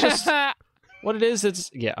 No, it's just what it is.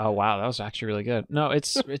 It's oh wow, that was actually really good. No,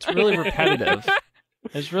 it's really repetitive.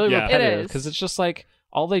 It's really repetitive because it's just like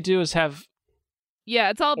all they do is have.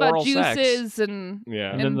 Yeah, it's all about juices sex. and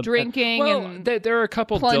and drinking. And there are a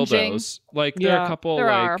couple plunging. dildos. Like there are a couple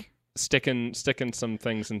are. sticking some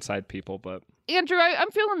things inside people, but Andrew,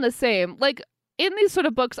 I'm feeling the same. Like in these sort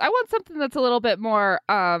of books, I want something that's a little bit more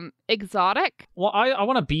exotic. Well, I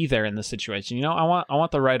want to be there in the situation. You know, I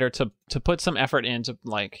want the writer to put some effort into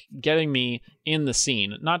like getting me in the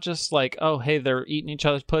scene, not just like, oh hey, they're eating each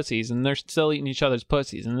other's pussies and they're still eating each other's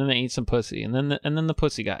pussies, and then they eat some pussy, and then the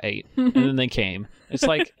pussy got ate, and then they came. It's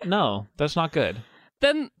like, no, that's not good.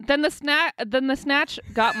 Then the snatch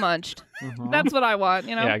got munched. Mm-hmm. That's what I want,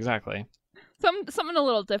 you know? Yeah, exactly. Something a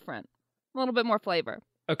little different. A little bit more flavor.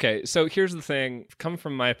 Okay, so here's the thing. Come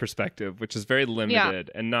from my perspective, which is very limited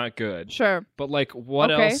and not good. Sure. But like, what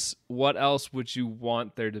else would you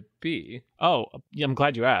want there to be? Oh, yeah, I'm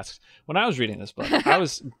glad you asked. When I was reading this book, I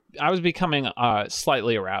was becoming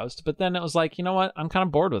slightly aroused, but then it was like, you know what? I'm kind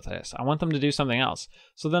of bored with this. I want them to do something else.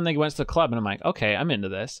 So then they went to the club, and I'm like, okay, I'm into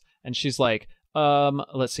this. And she's like,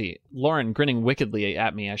 let's see. Lauren grinning wickedly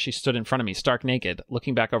at me as she stood in front of me, stark naked,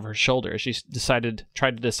 looking back over her shoulder as she tried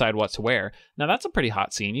to decide what to wear. Now that's a pretty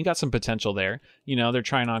hot scene. You got some potential there. You know, they're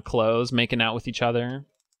trying on clothes, making out with each other.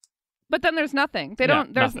 But then there's nothing.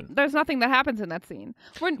 There's nothing that happens in that scene.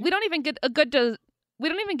 We don't even get a good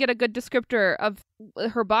descriptor of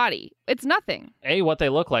her body. It's nothing. A, what they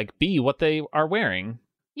look like. B, what they are wearing.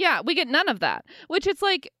 Yeah, we get none of that. Which it's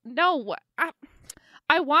like, no,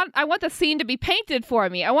 I want the scene to be painted for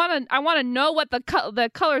me. I want to know what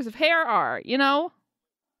the colors of hair are, you know?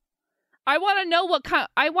 I want to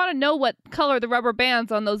know what color the rubber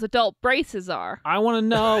bands on those adult braces are. I want to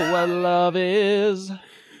know what love is.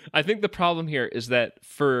 I think the problem here is that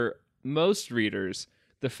for most readers,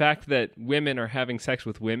 the fact that women are having sex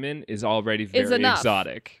with women is already very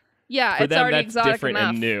exotic. Yeah, for it's them, already that's exotic different enough.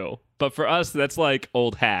 and new. But for us, that's like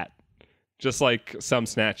old hat. Just like some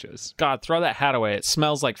snatches. God, throw that hat away. It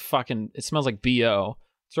smells like BO.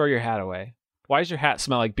 Throw your hat away. Why does your hat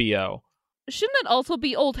smell like BO? Shouldn't it also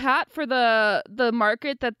be old hat for the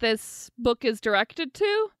market that this book is directed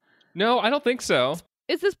to? No, I don't think so.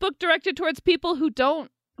 Is this book directed towards people who don't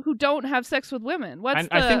have sex with women?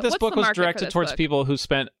 I think this book was directed towards people who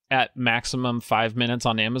spent at maximum 5 minutes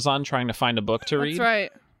on Amazon trying to find a book to read. That's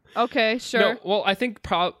right. Okay, sure. No, well, I think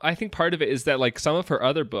part of it is that like some of her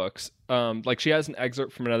other books, like she has an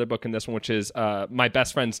excerpt from another book in this one, which is My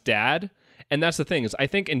Best Friend's Dad. And that's the thing is I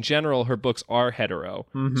think in general her books are hetero.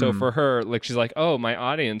 Mm-hmm. So for her, like she's like, oh, my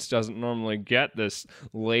audience doesn't normally get this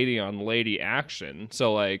lady on lady action.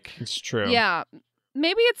 So like it's true. Yeah.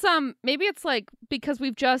 Maybe it's like because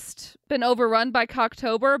we've just been overrun by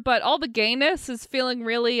Cocktober, but all the gayness is feeling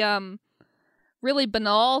really really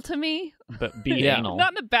banal to me. But be anal.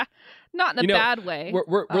 Not in a bad way.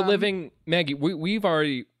 We're living, Maggie. We've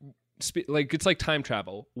already like it's like time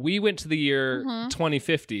travel. We went to the year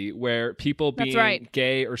 2050 where people being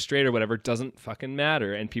gay or straight or whatever doesn't fucking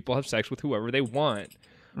matter, and people have sex with whoever they want.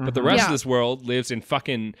 Mm-hmm. But the rest of this world lives in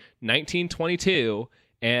fucking 1922,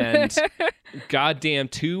 and goddamn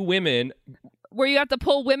 2 women. Where you have to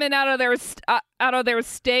pull women out of their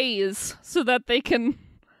stays so that they can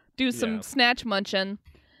do some snatch munching.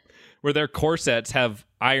 Where their corsets have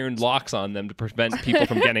iron locks on them to prevent people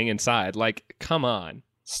from getting inside. Like, come on.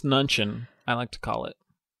 Snunchin', I like to call it.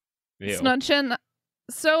 Ew. Snunchin'.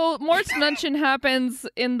 So more snunchin' happens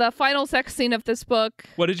in the final sex scene of this book.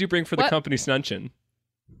 What did you bring for the company Snunchin'?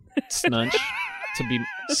 Snunch. To be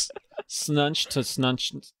snunch to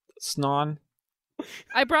snunch snon.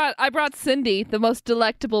 I brought Cindy the most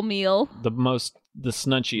delectable meal. The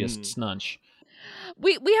snunchiest snunch.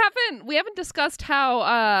 We haven't discussed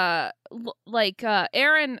how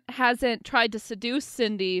Aaron hasn't tried to seduce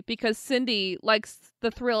Cindy because Cindy likes the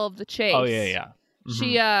thrill of the chase. Oh yeah.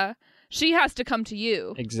 Mm-hmm. She has to come to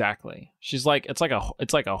you. Exactly. She's like it's like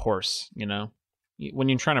a horse, you know. When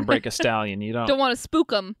you're trying to break a stallion, you don't want to spook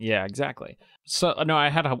them. Yeah, exactly. So no, I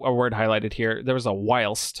had a word highlighted here. There was a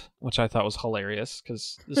whilst, which I thought was hilarious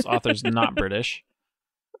because this author's not British.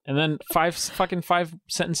 And then five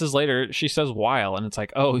sentences later, she says while, and it's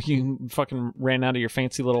like, oh, you fucking ran out of your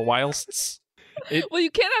fancy little whilsts. Well, you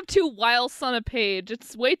can't have 2 whilsts on a page.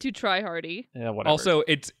 It's way too try-hardy. Yeah, whatever. Also,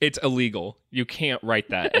 it's illegal. You can't write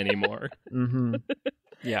that anymore. Mm-hmm.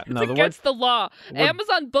 Yeah, no, it's against the law.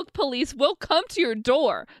 Amazon Book Police will come to your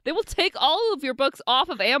door. They will take all of your books off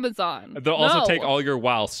of Amazon. They'll also take all your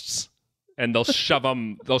whilsts, and they'll shove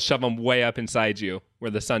them. They'll shove them way up inside you where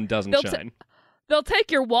the sun doesn't shine. They'll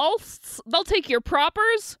take your waltz. They'll take your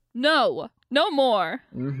proppers. No more.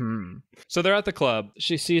 Mm-hmm. So they're at the club.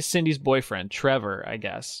 She sees Cindy's boyfriend, Trevor, I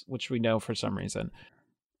guess, which we know for some reason.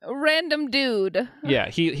 A random dude. Yeah,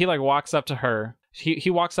 he like walks up to her. He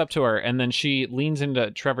walks up to her, and then she leans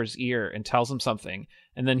into Trevor's ear and tells him something.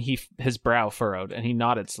 And then his brow furrowed, and he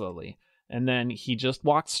nodded slowly. And then he just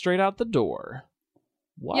walked straight out the door.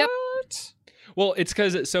 What? Yep. Well, it's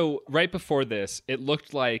because so right before this, it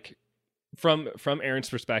looked like. From Aaron's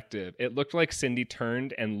perspective, it looked like Cindy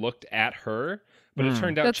turned and looked at her, but it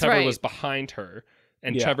turned out Trevor was behind her,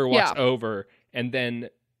 and Trevor walks over, and then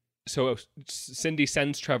so Cindy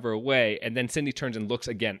sends Trevor away, and then Cindy turns and looks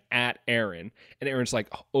again at Aaron, and Aaron's like,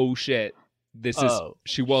 "Oh shit,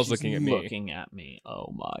 she was looking at me." Looking at me.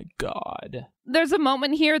 Oh my god. There's a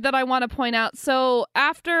moment here that I want to point out. So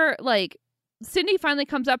after Cindy finally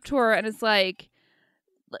comes up to her and is like,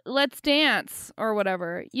 let's dance or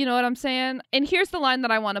whatever. You know what I'm saying? And here's the line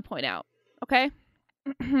that I want to point out. Okay?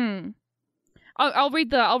 I'll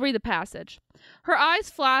read the passage. Her eyes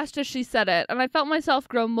flashed as she said it, and I felt myself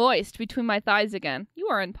grow moist between my thighs again. You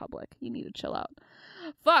are in public. You need to chill out.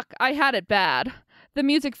 Fuck, I had it bad. The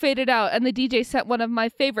music faded out, and the DJ set one of my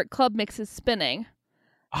favorite club mixes spinning.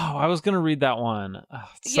 Oh, I was going to read that one.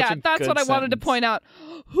 That's what I wanted to point out.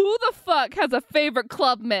 Who the fuck has a favorite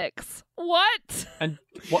club mix? What? And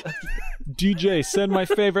what? DJ, send my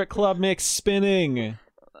favorite club mix spinning.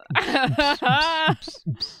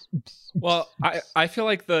 Well, I feel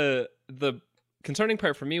like the concerning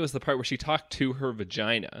part for me was the part where she talked to her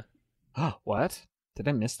vagina. What? Did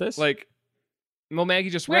I miss this? Well, Maggie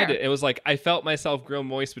just read it. It was like, I felt myself grow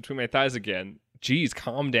moist between my thighs again. Jeez,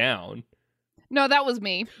 calm down. No, that was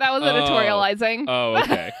me. That was editorializing. Oh,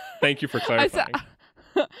 okay. Thank you for clarifying.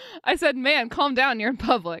 I said, man, calm down. You're in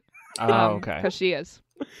public. Oh, okay. Because she is.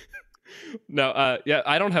 No,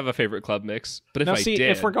 I don't have a favorite club mix, but I did,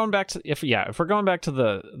 if we're going back to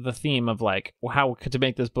the theme of like how to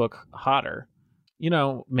make this book hotter,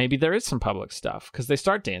 maybe there is some public stuff because they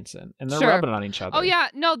start dancing and they're Sure. rubbing on each other. Oh yeah,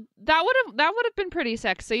 no, that would have been pretty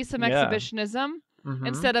sexy. Some exhibitionism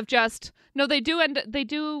instead of just they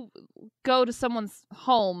do go to someone's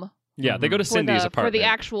home. Yeah, they go to Cindy's apartment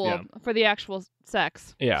for the actual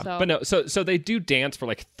sex. Yeah, so. But no, so they do dance for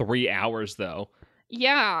like 3 hours though.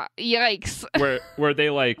 Yeah, yikes. where they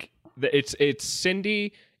like it's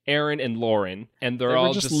Cindy, Aaron, and Lauren, and they were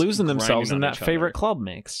all just losing themselves in that favorite other. club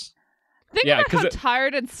mix. Think about how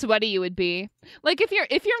tired and sweaty you would be. Like if you're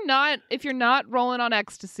not rolling on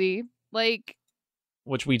ecstasy, like,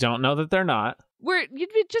 which we don't know that they're not.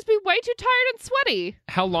 You'd just be way too tired and sweaty.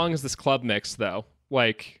 How long is this club mix though?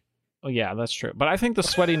 Like, oh yeah, that's true. But I think the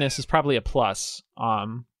sweatiness is probably a plus. They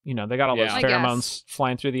got all those pheromones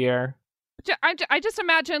flying through the air. I just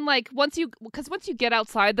imagine like once you get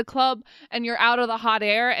outside the club and you're out of the hot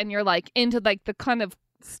air and you're like into like the kind of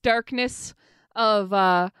starkness of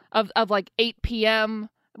like 8 p.m.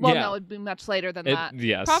 Well, no, it'd be much later than that.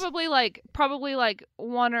 Yes, probably like 2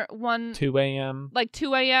 a.m. Like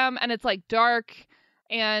 2 a.m. and it's like dark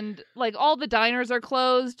and like all the diners are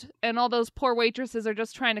closed and all those poor waitresses are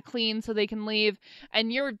just trying to clean so they can leave,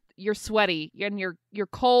 and you're sweaty and you're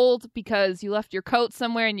cold because you left your coat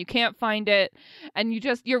somewhere and you can't find it, and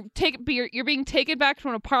you're being taken back to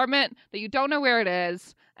an apartment that you don't know where it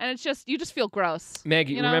is, and it's just you just feel gross.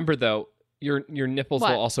 Maggie, remember though, your nipples will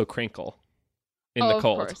also crinkle in the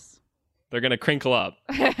cold. Of course. They're gonna crinkle up.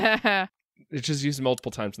 It's just used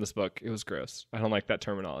multiple times in this book. It was gross. I don't like that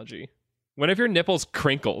terminology. When have your nipples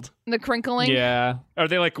crinkled? The crinkling? Yeah. Are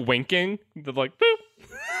they like winking? They're like, boop.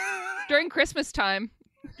 During Christmas time.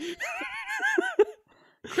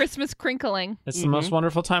 Christmas crinkling. It's the most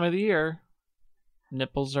wonderful time of the year.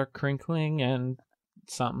 Nipples are crinkling and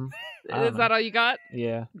something. Is that all you got?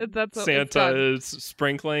 Yeah. That's Santa is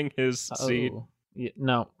sprinkling his seed. Yeah,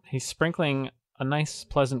 no, he's sprinkling a nice,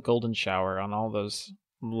 pleasant golden shower on all those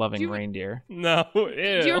loving reindeer. No.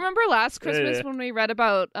 Ew. Do you remember last Christmas when we read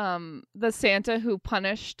about the Santa who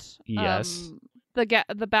punished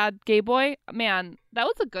the bad gay boy? Man, that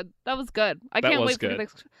was good. I can't wait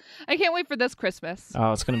for this Christmas.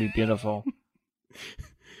 Oh, it's gonna be beautiful.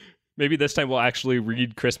 Maybe this time we'll actually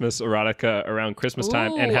read Christmas erotica around Christmas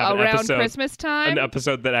time and have an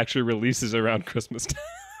episode that actually releases around Christmas time.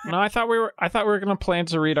 No, I thought we were gonna plan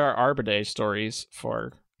to read our Arbor Day stories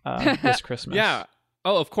for this Christmas. Yeah.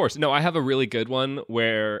 Oh, of course. No, I have a really good one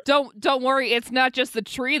where... Don't worry, it's not just the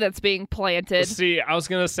tree that's being planted. See, I was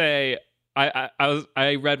going to say,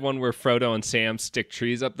 I read one where Frodo and Sam stick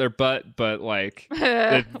trees up their butt, but like,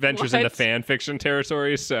 it ventures into fan fiction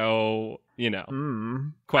territory, so,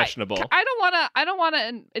 questionable. I don't want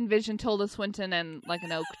to envision Tilda Swinton and like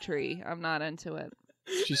an oak tree. I'm not into it.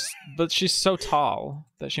 She's so tall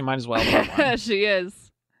that she might as well have one. She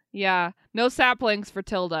is. Yeah. No saplings for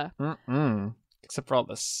Tilda. Mm-mm. Except for all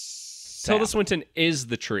the Tilda Swinton is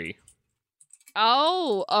the tree.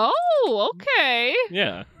 Oh, okay.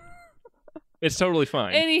 Yeah. It's totally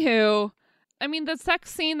fine. Anywho, I mean, the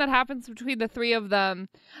sex scene that happens between the three of them,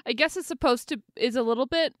 I guess is a little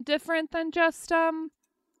bit different than just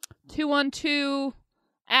 2-on-2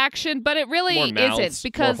 action, but it really isn't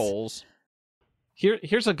because more holes.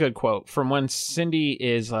 Here's a good quote from when Cindy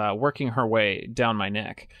is working her way down my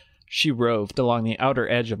neck. She roved along the outer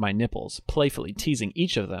edge of my nipples, playfully teasing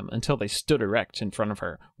each of them until they stood erect in front of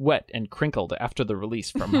her, wet and crinkled after the release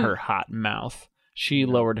from her hot mouth. She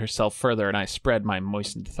lowered herself further, and I spread my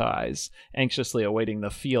moistened thighs, anxiously awaiting the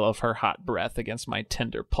feel of her hot breath against my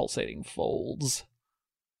tender, pulsating folds.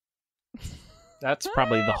 That's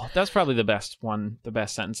probably the best one, the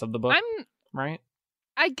best sentence of the book, right?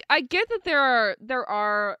 I get that there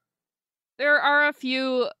are a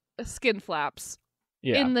few skin flaps.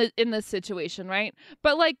 Yeah. In this situation, right?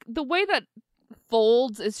 But like the way that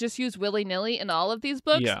folds is just used willy-nilly in all of these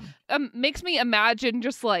books makes me imagine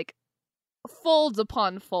just like folds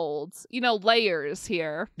upon folds, layers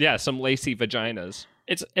here. Yeah, some lacy vaginas.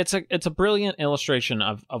 It's a brilliant illustration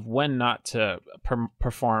of when not to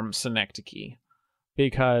perform synecdoche,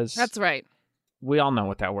 because that's right. We all know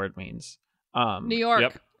what that word means. New York.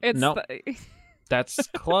 Yep. It's nope. That's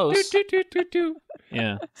close.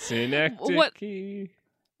 Yeah. Synecdoche.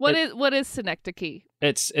 What is synecdoche?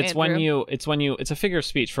 It's Andrew? It's a figure of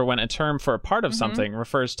speech for when a term for a part of something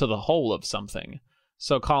refers to the whole of something.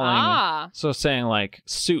 So saying like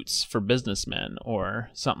suits for businessmen or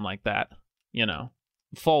something like that,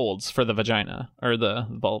 folds for the vagina or the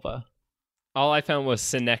vulva. All I found was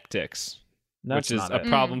synectics. Which is a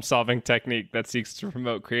problem-solving technique that seeks to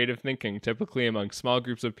promote creative thinking, typically among small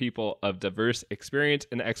groups of people of diverse experience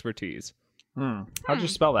and expertise. How'd you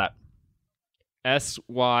spell that?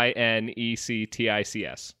 SYNECTICS.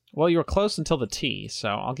 Well, you were close until the T, so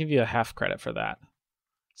I'll give you a half credit for that.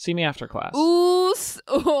 See me after class. Ooh,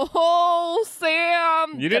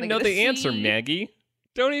 Sam. You didn't know the answer, Maggie.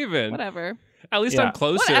 Don't even. Whatever. At least I'm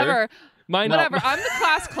closer. Whatever. Whatever. I'm the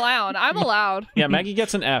class clown. I'm allowed. Yeah, Maggie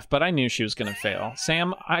gets an F, but I knew she was going to fail.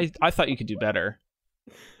 Sam, I thought you could do better.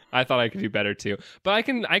 I thought I could do better too. But I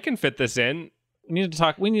can fit this in. We need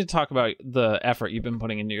to talk about the effort you've been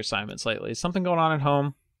putting into your assignments lately. Something going on at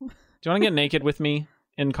home? Do you want to get naked with me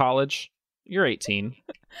in college? You're 18.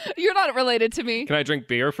 You're not related to me. Can I drink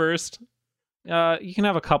beer first? You can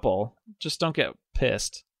have a couple. Just don't get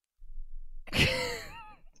pissed.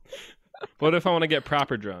 What if I want to get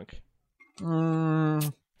proper drunk?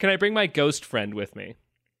 Can I bring my ghost friend with me?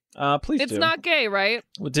 Please do. It's not gay, right?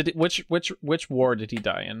 Which war did he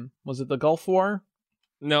die in? Was it the Gulf War?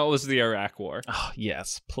 No, it was the Iraq War. Oh,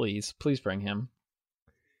 yes, please bring him.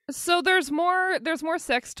 So there's more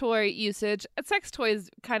sex toy usage. A sex toy is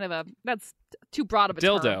kind of that's too broad of a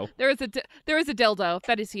dildo. Term. There is a dildo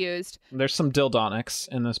that is used. There's some dildonics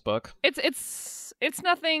in this book. It's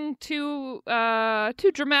nothing too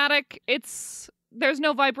dramatic. There's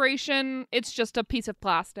no vibration. It's just a piece of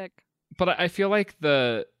plastic. But I feel like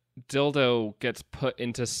the dildo gets put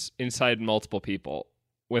inside multiple people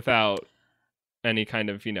without any kind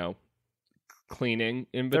of, cleaning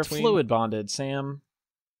in between. They're fluid bonded, Sam.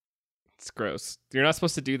 It's gross. You're not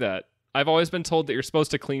supposed to do that. I've always been told that you're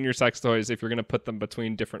supposed to clean your sex toys if you're going to put them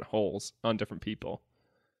between different holes on different people.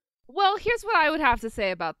 Well, here's what I would have to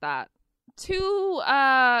say about that. Two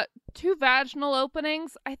vaginal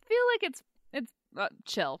openings. I feel like it's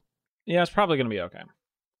chill. Yeah, it's probably going to be okay.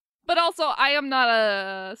 But also, I am not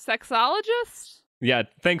a sexologist. Yeah,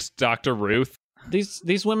 thanks, Dr. Ruth.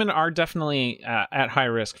 These women are definitely at high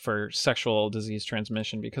risk for sexual disease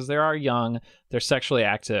transmission because they are young, they're sexually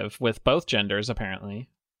active with both genders, apparently.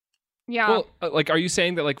 Yeah. Well, are you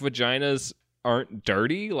saying that, vaginas aren't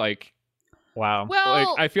dirty? Wow.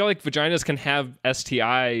 Well, I feel like vaginas can have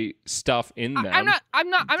STI stuff in them. I'm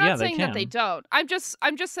not saying that they can. don't. I'm just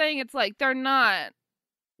saying it's they're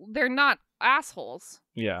not assholes.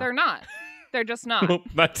 Yeah. They're not. They're just not. Well,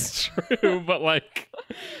 that's true, but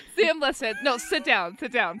Sam, listen. No, sit down,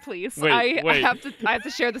 please. Wait. I have to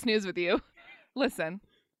share this news with you. Listen.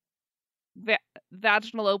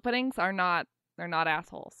 Vaginal openings are not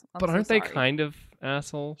assholes. But aren't they kind of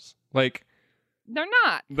assholes? They're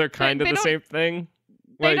not. They're kind of the same thing.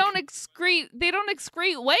 They don't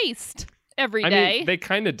excrete waste every day. I mean, they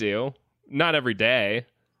kind of do. Not every day.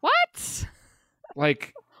 What?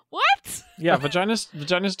 What? Yeah,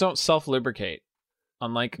 vaginas don't self-lubricate,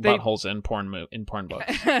 unlike buttholes in porn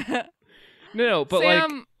books. No, but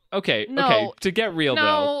Sam, okay, to get real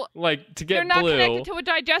no, though, to get they're not blue, connected to a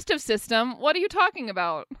digestive system. What are you talking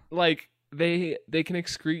about? They can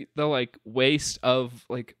excrete the waste of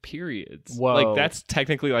periods. Whoa. That's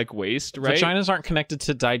technically waste, right? Vaginas aren't connected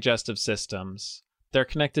to digestive systems. They're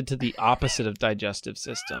connected to the opposite of digestive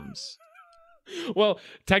systems. Well,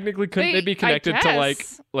 technically, couldn't they be connected to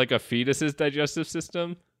a fetus's digestive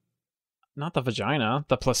system? Not the vagina,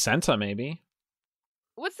 the placenta, maybe.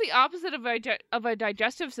 What's the opposite of a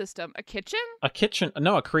digestive system? A kitchen?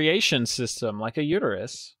 A creation system, like a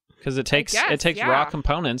uterus, because it takes raw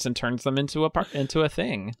components and turns them into a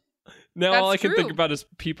thing. Now That's all I can true. think about is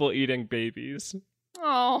people eating babies.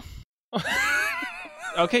 Oh.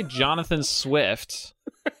 Okay, Jonathan Swift.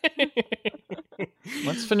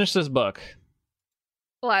 Let's finish this book.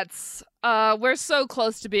 Let's. We're so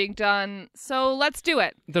close to being done, so let's do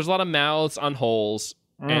it. There's a lot of mouths on holes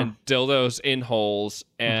and dildos in holes,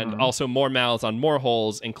 and also more mouths on more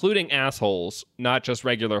holes, including assholes, not just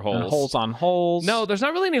regular holes. And holes on holes. No, there's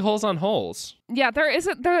not really any holes on holes. Yeah, there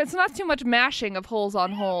isn't. It's not too much mashing of holes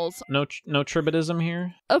on holes. No tribitism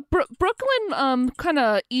here. Brooklyn kind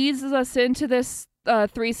of eases us into this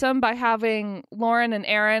threesome by having Lauren and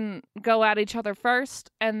Aaron go at each other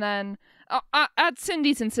first, and then at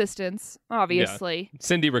Cindy's insistence, obviously. Yeah.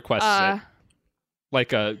 Cindy requests it.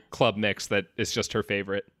 Like a club mix that is just her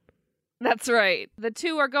favorite. That's right. The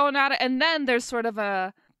two are going at it, and then there's sort of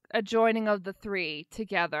a joining of the three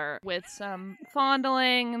together with some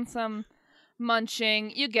fondling and some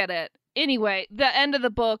munching. You get it. Anyway, the end of the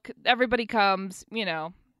book, everybody comes,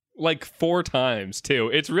 4 times, too.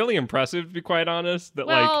 It's really impressive, to be quite honest.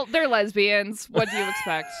 That they're lesbians. What do you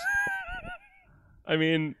expect? I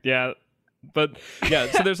mean, yeah. But, yeah,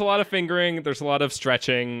 so there's a lot of fingering, there's a lot of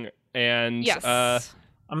stretching, and... Yes.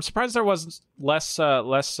 I'm surprised there was there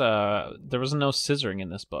was no scissoring in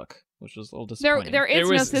this book, which was a little disappointing. There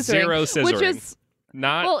was no scissoring. Zero scissoring. Which is...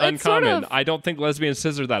 not uncommon. I don't think lesbians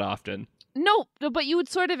scissor that often. No, but you would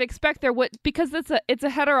sort of expect there would, because it's a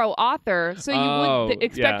hetero author, so you would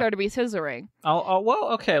expect there to be scissoring.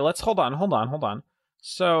 Well, okay, let's hold on.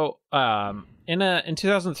 So, in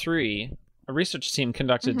 2003, a research team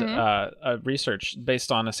conducted a research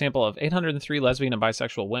based on a sample of 803 lesbian and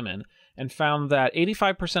bisexual women and found that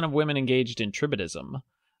 85% of women engaged in tributism.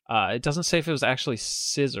 It doesn't say if it was actually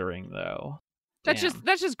scissoring though. That's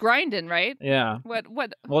just grinding, right? Yeah. What?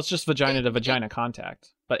 Well, it's just vagina to vagina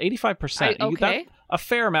contact. But 85%, okay. A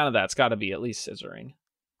fair amount of that's got to be at least scissoring.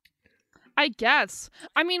 I guess.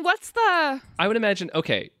 I mean, what's the... I would imagine,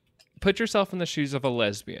 okay, put yourself in the shoes of a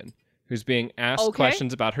lesbian who's being asked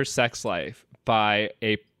questions about her sex life by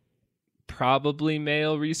a probably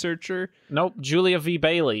male researcher. Nope, Julia V.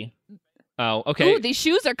 Bailey. Oh, okay. Ooh, these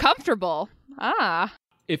shoes are comfortable. Ah.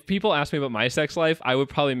 If people ask me about my sex life, I would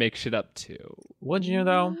probably make shit up too. Would you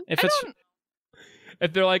though?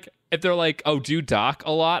 If they're like, oh, do you dock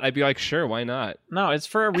a lot? I'd be like, sure, why not? No, it's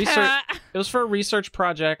for a research. It was for a research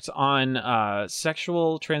project on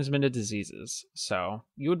sexual transmitted diseases. So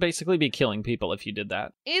you would basically be killing people if you did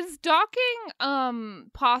that. Is docking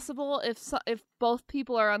possible if both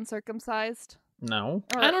people are uncircumcised? No,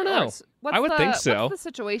 I don't know. I would think so. What's the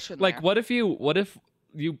situation? Like, there? what if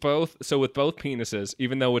you both, so with both penises,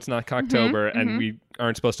 even though it's not Cocktober and we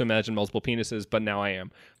aren't supposed to imagine multiple penises, but now I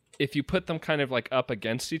am. If you put them kind of like up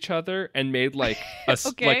against each other and made like a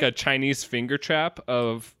like a Chinese finger trap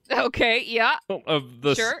of of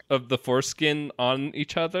the foreskin on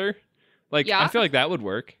each other, like I feel like that would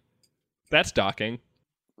work. That's docking.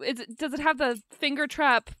 Does it have the finger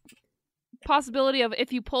trap possibility of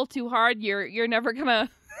if you pull too hard, you're never gonna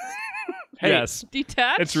yes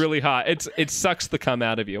detach? It's really hot. It sucks the cum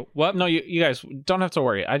out of you. What? No, you guys don't have to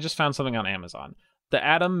worry. I just found something on Amazon. The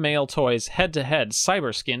Atom Male Toys Head-to-Head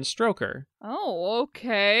Cyberskin Stroker. Oh,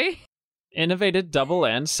 okay. Innovative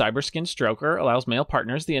double-end cyberskin stroker allows male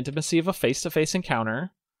partners the intimacy of a face-to-face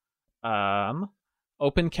encounter.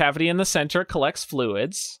 Open cavity in the center collects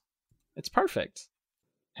fluids. It's perfect.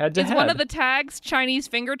 Head-to-head. Is one of the tags Chinese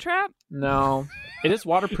finger trap? No. It is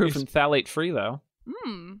waterproof and phthalate-free, though.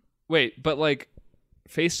 Wait, but like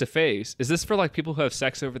face-to-face, is this for like people who have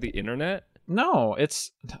sex over the internet? No,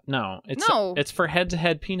 it's for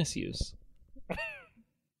head-to-head penis use.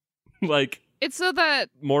 Like it's so that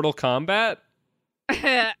Mortal Kombat?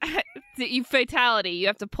 Fatality. You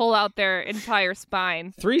have to pull out their entire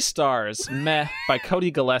spine. 3 stars. Meh by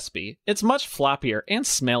Cody Gillespie. It's much floppier and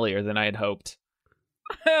smellier than I had hoped.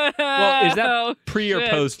 Well, is that pre or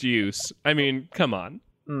post use? I mean, come on.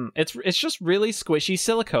 It's just really squishy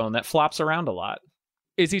silicone that flops around a lot.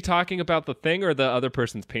 Is he talking about the thing or the other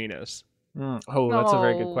person's penis? Oh, that's a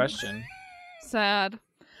very good question. Sad.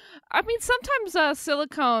 I mean, sometimes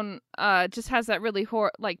silicone just has that really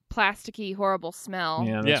plasticky, horrible smell.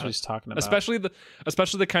 Yeah, that's what he's talking about. Especially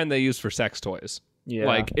the kind they use for sex toys. Yeah,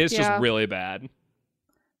 like it's just really bad.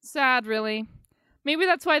 Sad, really. Maybe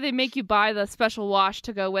that's why they make you buy the special wash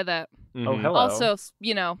to go with it. Mm-hmm. Oh, hello. Also,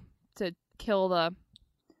 to kill the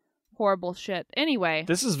horrible shit. Anyway,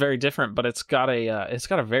 this is very different, but it's got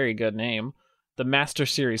a very good name. The Master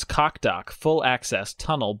Series Cock Dock Full Access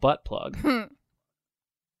Tunnel Butt Plug.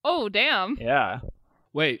 Oh, damn. Yeah.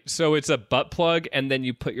 Wait, so it's a butt plug and then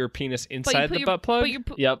you put your penis inside the butt plug?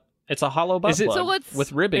 Yep. It's a hollow butt plug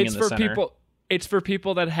with ribbing in the center. It's for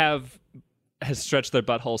people that has stretched their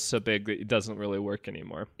buttholes so big that it doesn't really work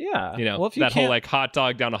anymore. Yeah. You know, well, that whole like hot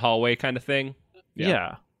dog down a hallway kind of thing.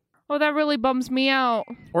 Yeah. Oh, that really bums me out.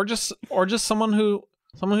 Or just someone who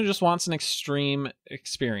just wants an extreme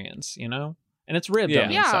experience, you know? And it's ribbed on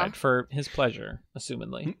the inside for his pleasure,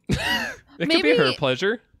 assumedly. It could be her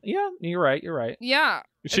pleasure. Yeah, you're right. Yeah.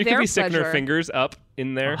 She could be sticking her fingers up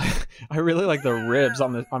in there. I really like the ribs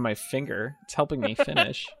on my finger. It's helping me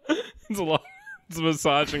finish. It's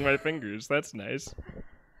massaging my fingers. That's nice.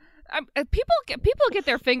 People get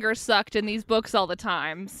their fingers sucked in these books all the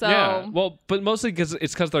time. So yeah, well, but mostly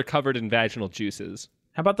because they're covered in vaginal juices.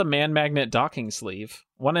 How about the man magnet docking sleeve?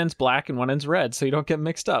 One end's black and one end's red, so you don't get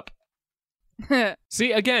mixed up.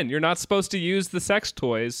 See, again, you're not supposed to use the sex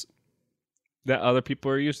toys that other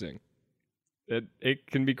people are using. It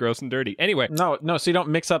can be gross and dirty. Anyway, no. So you don't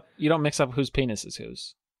mix up whose penis is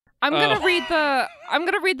whose. I'm gonna read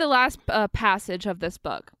the last passage of this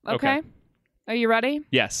book. Okay. Are you ready?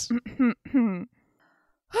 Yes.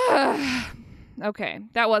 Okay,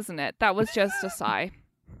 that wasn't it. That was just a sigh.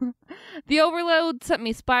 The overload sent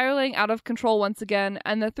me spiraling out of control once again,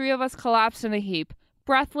 and the 3 of us collapsed in a heap,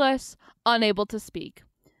 breathless, unable to speak.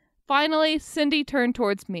 Finally, Cindy turned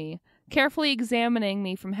towards me, carefully examining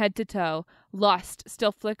me from head to toe, lust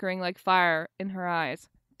still flickering like fire in her eyes.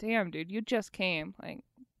 Damn, dude, you just came. Like,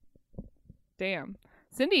 damn.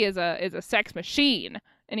 Cindy is a sex machine.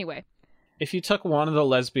 Anyway. If you took one of the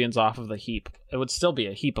lesbians off of the heap, it would still be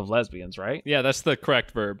a heap of lesbians, right? Yeah, that's the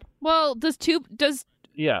correct verb. Well, does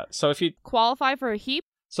Yeah, so if you qualify for a heap?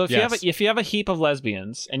 So if you have a heap of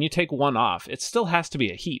lesbians and you take one off, it still has to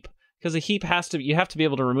be a heap, because a heap you have to be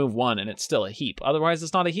able to remove one and it's still a heap. Otherwise,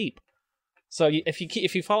 it's not a heap. So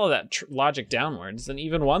if you follow that logic downwards, then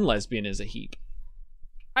even one lesbian is a heap.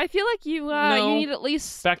 I feel like you need at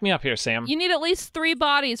least back me up here, Sam. You need at least 3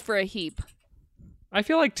 bodies for a heap. I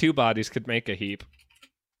feel like 2 bodies could make a heap,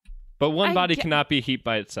 but one body cannot be a heap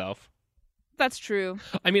by itself. That's true.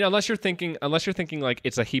 I mean, unless you're thinking like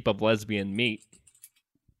it's a heap of lesbian meat.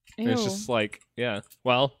 It's just like, yeah.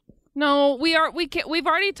 Well, no, we've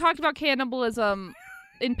already talked about cannibalism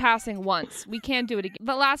in passing once. We can't do it again.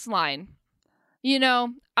 The last line.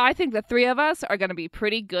 I think the 3 of us are going to be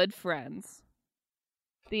pretty good friends.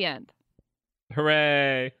 The end.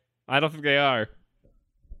 Hooray. I don't think they are.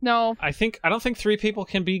 No. I don't think 3 people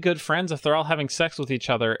can be good friends if they're all having sex with each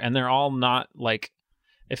other and they're all not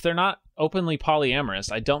if they're not openly polyamorous.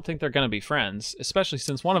 I don't think they're going to be friends, especially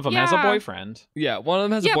since one of them has a boyfriend. Yeah, one of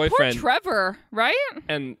them has a boyfriend. Poor Trevor, right?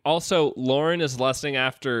 And also, Lauren is lusting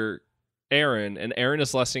after Aaron, and Aaron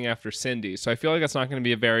is lusting after Cindy. So I feel like that's not going to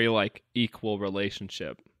be a very equal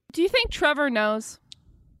relationship. Do you think Trevor knows?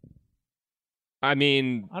 I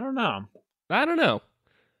mean, I don't know.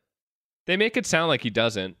 They make it sound like he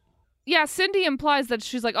doesn't. Yeah, Cindy implies that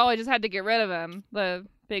she's like, oh, I just had to get rid of him, the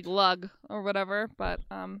big lug or whatever. But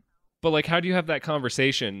how do you have that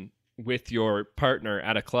conversation with your partner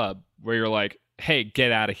at a club where you're like, hey,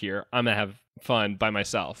 get out of here. I'm going to have fun by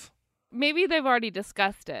myself. Maybe they've already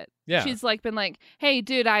discussed it. Yeah. She's been like, hey,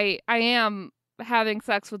 dude, I am having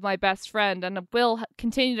sex with my best friend and will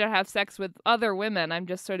continue to have sex with other women. I'm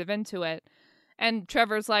just sort of into it. And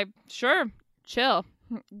Trevor's like, sure, chill.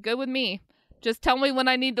 Good with me. Just tell me when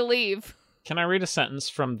I need to leave. Can I read a sentence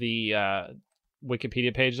from the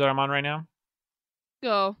Wikipedia page that I'm on right now?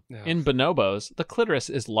 Go. In bonobos, the clitoris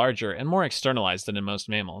is larger and more externalized than in most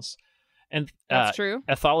mammals. And that's true.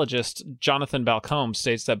 Ethologist Jonathan Balcombe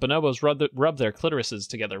states that bonobos rub their clitorises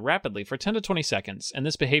together rapidly for 10 to 20 seconds, and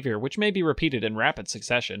this behavior, which may be repeated in rapid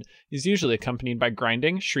succession, is usually accompanied by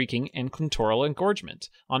grinding, shrieking, and clitoral engorgement.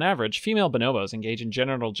 On average, female bonobos engage in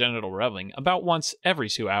genital rubbing about once every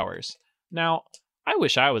 2 hours. Now, I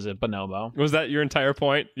wish I was a bonobo. Was that your entire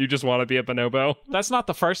point? You just want to be a bonobo? That's not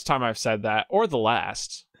the first time I've said that, or the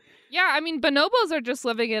last. Yeah, I mean, bonobos are just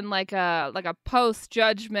living in a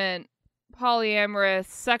post-judgment, polyamorous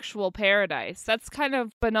sexual paradise. That's kind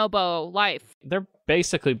of bonobo life. They're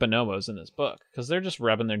basically bonobos in this book because they're just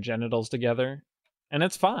rubbing their genitals together, and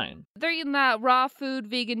it's fine. They're eating that raw food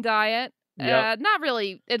vegan diet. Yep. Not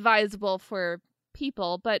really advisable for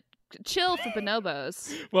people, but chill for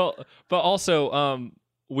bonobos. Well, but also,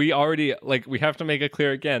 we already we have to make it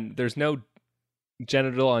clear again. There's no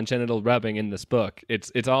genital on genital rubbing in this book.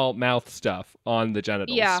 It's all mouth stuff on the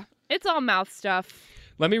genitals. Yeah, it's all mouth stuff.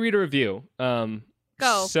 Let me read a review. Go.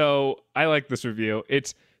 So I like this review.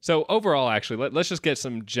 So overall, actually, let's just get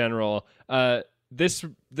some general. This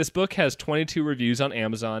book has 22 reviews on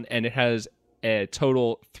Amazon, and it has a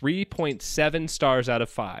total 3.7 stars out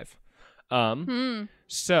of 5.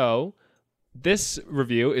 So this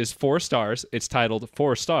review is 4 stars. It's titled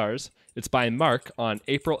 4 stars. It's by Mark on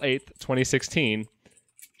April 8th, 2016.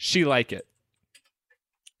 She like it.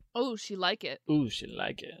 Oh, she like it. Ooh, she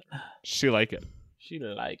like it. She like it. She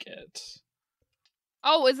like it.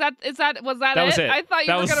 Oh, was that was it? I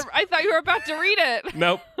thought you were about to read it.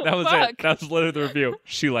 Nope, that was it. That was literally the review.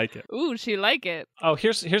 She like it. Ooh, she like it. Oh,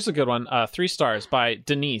 here's a good one. 3 stars by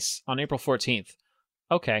Denise on April 14th.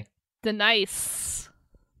 Okay. Denise.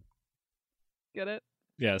 Get it?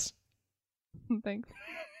 Yes. Thanks.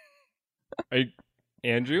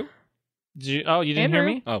 Andrew? You didn't hear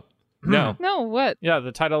me? Oh, no. No, what? Yeah,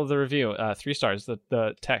 the title of the review, 3 stars,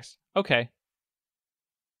 the text. Okay.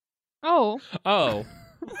 Oh.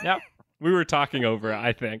 Yep. We were talking over it,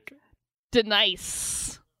 I think.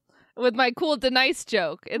 Denise. With my cool Denise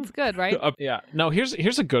joke. It's good, right? Yeah. No, here's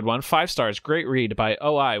a good one. 5 stars. Great read by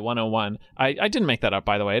OI101. I didn't make that up,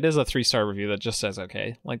 by the way. It is a 3-star review that just says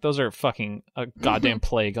okay. Those are fucking a goddamn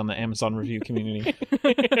plague on the Amazon review community.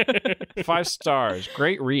 5 stars.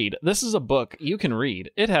 Great read. This is a book you can read.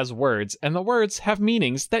 It has words, and the words have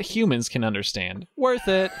meanings that humans can understand. Worth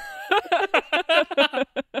it.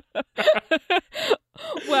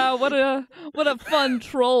 Wow, what a fun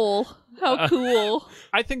troll. How cool.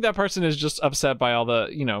 I think that person is just upset by all the,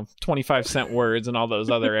 25-cent words and all those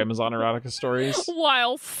other Amazon erotica stories.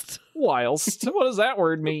 Whilst. What does that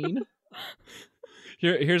word mean?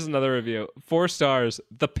 Here's another review. 4 stars.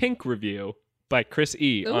 The Pink Review. by Chris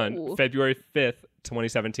E. Ooh. on February 5th,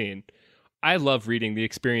 2017. I love reading the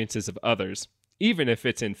experiences of others, even if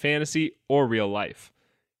it's in fantasy or real life.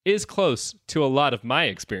 It is close to a lot of my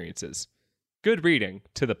experiences. Good reading,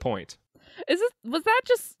 to the point. Was that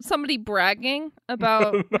just somebody bragging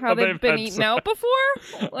about how they've been eaten out before?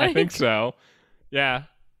 I think so. Yeah.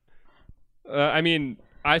 I mean,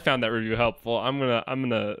 I found that review helpful. I'm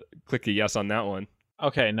gonna click a yes on that one.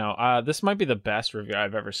 Okay, no. This might be the best review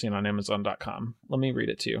I've ever seen on Amazon.com. Let me read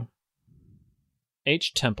it to you.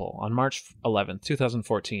 H. Temple on March 11th,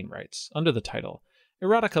 2014 writes, under the title,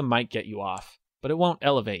 Erotica might get you off, but it won't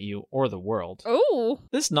elevate you or the world. Oh.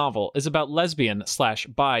 This novel is about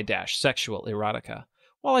lesbian/bi-sexual erotica.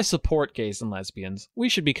 While I support gays and lesbians, we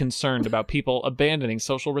should be concerned about people abandoning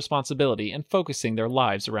social responsibility and focusing their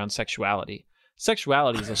lives around sexuality.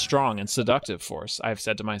 Sexuality is a strong and seductive force, I have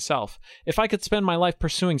said to myself. If I could spend my life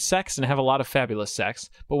pursuing sex and have a lot of fabulous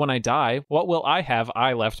sex, but when I die, what will I have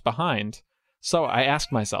left behind? So I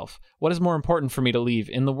asked myself, what is more important for me to leave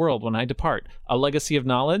in the world when I depart? A legacy of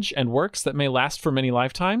knowledge and works that may last for many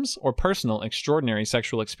lifetimes, or personal, extraordinary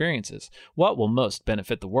sexual experiences? What will most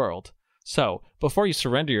benefit the world? So, before you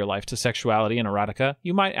surrender your life to sexuality and erotica,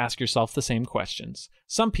 you might ask yourself the same questions.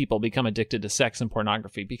 Some people become addicted to sex and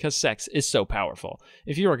pornography because sex is so powerful.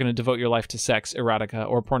 If you are going to devote your life to sex, erotica,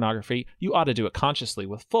 or pornography, you ought to do it consciously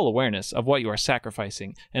with full awareness of what you are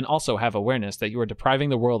sacrificing, and also have awareness that you are depriving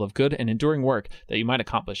the world of good and enduring work that you might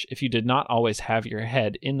accomplish if you did not always have your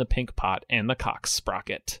head in the pink pot and the cock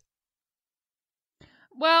sprocket.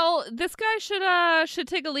 Well, this guy should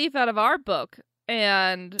take a leaf out of our book.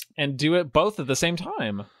 And do it both at the same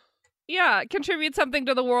time. Yeah, contribute something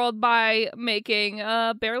to the world by making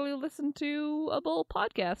a barely listened to able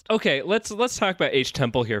podcast. Okay, let's talk about H.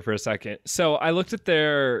 Temple here for a second. So I looked at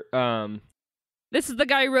their This is the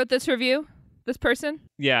guy who wrote this review? This person?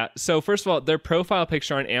 Yeah, so first of all, their profile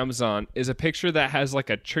picture on Amazon is a picture that has like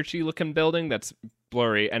a churchy looking building that's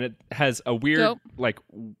blurry, and it has a weird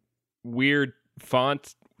weird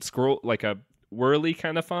font scroll, like a whirly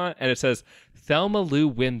kind of font, and it says Thelma Lou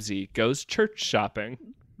Whimsy goes church shopping.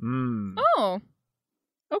 Oh,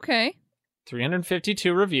 okay.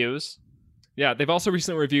 352 reviews. Yeah, they've also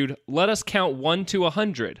recently reviewed Let Us Count 1 to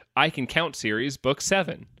 100, I Can Count series, book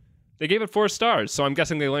 7. They gave it 4 stars, so I'm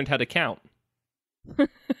guessing they learned how to count.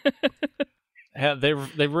 They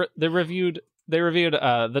reviewed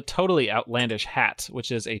The Totally Outlandish Hat,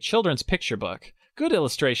 which is a children's picture book. Good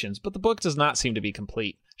illustrations, but the book does not seem to be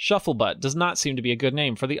complete. Shufflebutt does not seem to be a good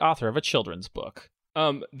name for the author of a children's book.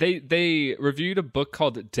 They reviewed a book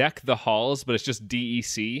called Deck the Halls, but it's just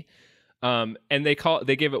DEC. And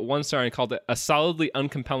they gave it 1 star and called it a solidly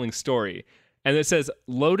uncompelling story. And it says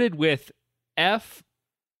loaded with F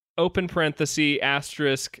open parenthesis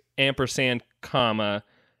asterisk ampersand comma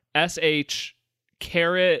SH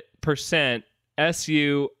caret percent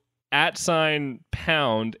SU @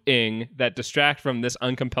 pound-ing that distract from this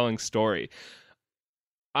uncompelling story.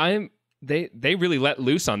 They really let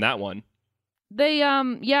loose on that one. They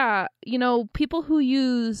people who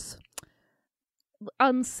use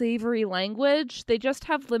unsavory language, they just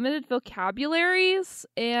have limited vocabularies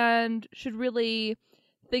and should really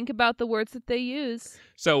think about the words that they use.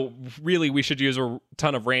 So really we should use a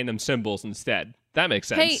ton of random symbols instead. That makes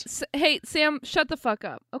sense. Hey Sam, shut the fuck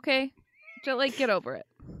up, okay? Just get over it.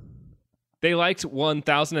 They liked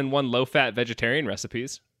 1001 low-fat vegetarian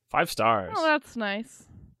recipes. 5 stars. Oh, that's nice.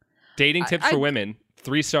 Dating tips for women.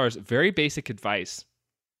 3 stars. Very basic advice.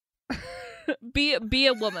 Be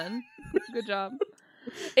a woman. Good job.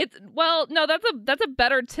 That's a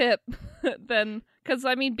better tip than, because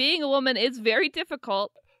being a woman is very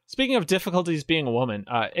difficult. Speaking of difficulties being a woman,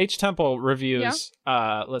 H. Temple reviews.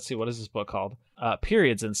 Yeah. Let's see, what is this book called?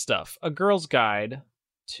 Periods and Stuff. A Girl's Guide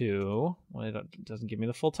to. Well, it doesn't give me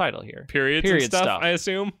the full title here. Period and stuff, I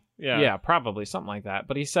assume. Yeah, probably something like that.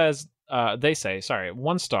 But he says. They say,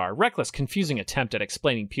 1 star, reckless, confusing attempt at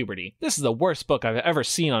explaining puberty. This is the worst book I've ever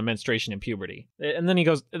seen on menstruation and puberty. And then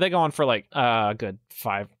they go on for good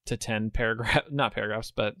 5 to 10 not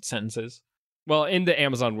paragraphs, but sentences. Well, in the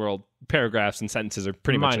Amazon world, paragraphs and sentences are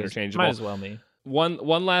pretty much interchangeable. Might as well be.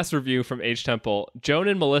 One last review from H. Temple. Joan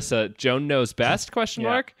and Melissa, Joan knows best, ?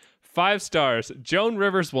 5 stars. Joan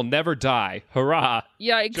Rivers will never die. Hurrah.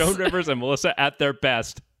 Yikes. Joan Rivers and Melissa at their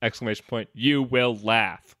best, ! You will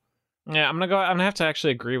laugh. Yeah, I'm gonna have to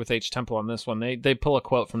actually agree with H. Temple on this one. They pull a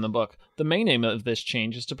quote from the book. The main aim of this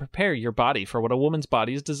change is to prepare your body for what a woman's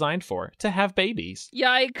body is designed for, to have babies.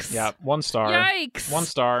 Yikes. Yeah, 1 star. Yikes. 1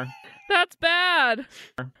 star. That's bad.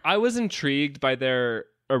 I was intrigued by their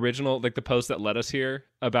original, the post that led us here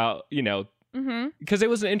about, Because it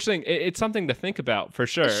was an interesting, it's something to think about for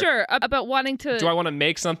sure. Sure, about wanting to... Do I want to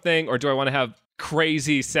make something, or do I want to have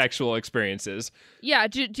crazy sexual experiences? Yeah,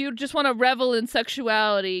 do you just want to revel in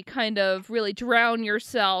sexuality, kind of really drown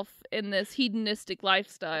yourself in this hedonistic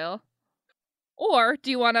lifestyle? Or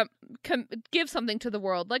do you want to give something to the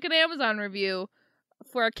world, like an Amazon review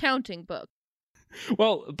for a counting book?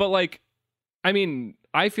 Well, but like, I mean,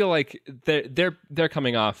 I feel like they're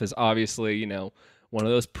coming off as obviously, you know, one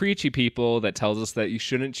of those preachy people that tells us that you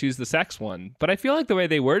shouldn't choose the sex one. But I feel like the way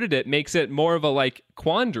they worded it makes it more of a like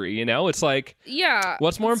quandary, you know? It's like, yeah,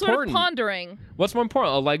 what's more important? Sort of pondering. What's more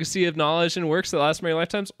important, a legacy of knowledge and works that last many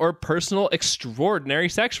lifetimes, or personal extraordinary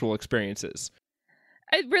sexual experiences?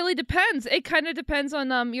 It really depends. It kind of depends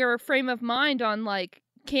on your frame of mind on like,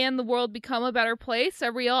 can the world become a better place?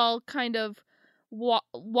 Are we all kind of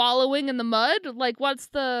wallowing in the mud? Like, what's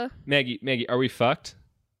the... Maggie, are we fucked?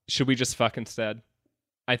 Should we just fuck instead?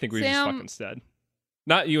 I think we just fuck instead.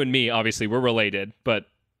 Not you and me, obviously. We're related, but...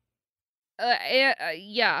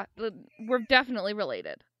 yeah, we're definitely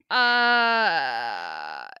related. Sam,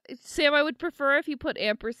 I would prefer if you put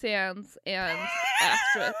ampersands and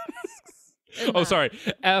asterisks. Oh, sorry.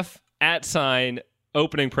 F @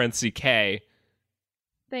 opening parenthesis K.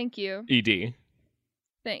 Thank you. ED.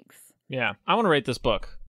 Thanks. Yeah, I want to rate this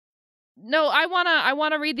book. No, I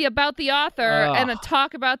wanna read about the author and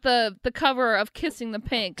talk about the cover of Kissing the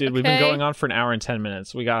Pink. Dude, okay? we've been going on for an hour and 10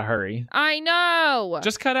 minutes. We gotta hurry. I know.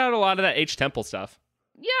 Just cut out a lot of that H. Temple stuff.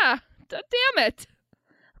 Yeah, damn it.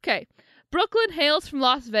 Okay. Brooklyn hails from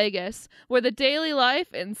Las Vegas, where the daily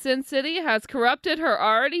life in Sin City has corrupted her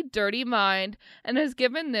already dirty mind and has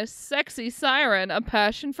given this sexy siren a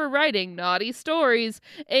passion for writing naughty stories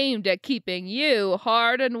aimed at keeping you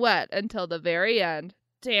hard and wet until the very end.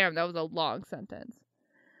 Damn, that was a long sentence.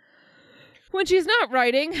 When she's not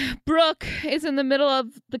writing, Brooke is in the middle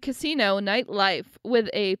of the casino nightlife with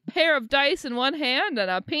a pair of dice in one hand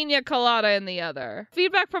and a pina colada in the other.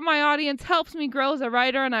 Feedback from my audience helps me grow as a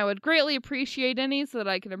writer, and I would greatly appreciate any so that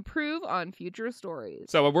I can improve on future stories.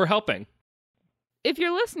 So we're helping. If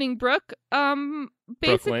you're listening, Brooke, basically...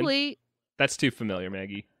 Brooklyn. That's too familiar,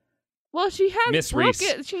 Maggie. Well, she has... Miss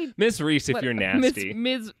Reese. Miss Reese, if you're nasty.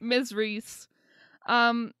 Ms. Reese.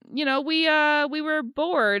 You know, we were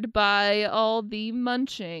bored by all the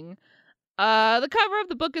munching. The cover of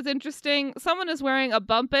the book is interesting. Someone is wearing a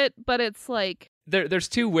bumpet, but it's like... There's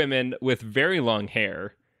two women with very long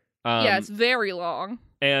hair. Yeah, it's very long.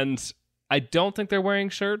 And I don't think they're wearing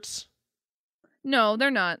shirts. No,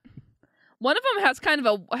 they're not. One of them has kind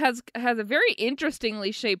of has a very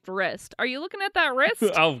interestingly shaped wrist. Are you looking at that wrist?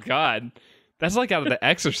 Oh, God. That's like out of The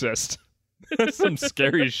Exorcist. That's some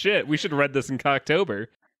scary shit. We should have read this in Cocktober.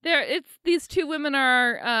 These two women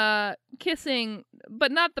are kissing,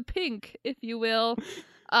 but not the pink, if you will.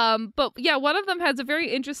 But yeah, one of them has a very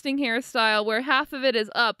interesting hairstyle where half of it is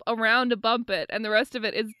up around a bumpet and the rest of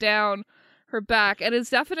it is down her back, and it's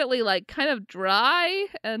definitely like kind of dry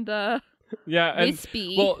and yeah, and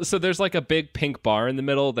wispy. Well, so there's like a big pink bar in the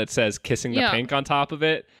middle that says "Kissing the Pink" on top of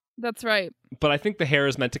it. That's right. But I think the hair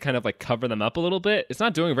is meant to kind of like cover them up a little bit. It's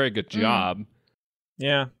not doing a very good job.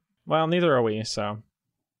 Yeah. Well, neither are we, so.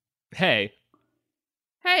 Hey.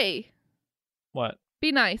 What?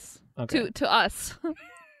 Be nice to us.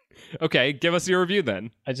 Okay, give us your review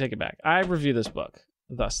then. I take it back. I review this book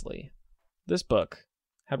thusly. This book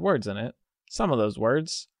had words in it. Some of those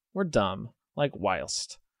words were dumb, like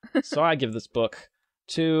whilst. So I give this book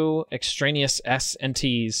 2 extraneous S and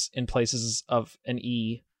T's in places of an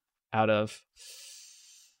E out of,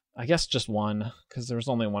 I guess, just 1, because there was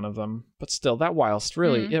only one of them. But still, that whilst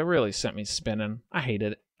really, it really sent me spinning. I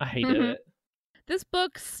hated it. I hated it. This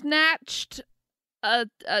book snatched a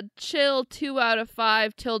chill 2 out of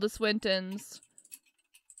 5 Tilda Swintons.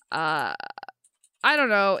 I don't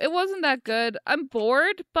know. It wasn't that good. I'm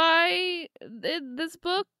bored by this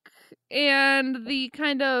book and the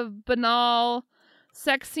kind of banal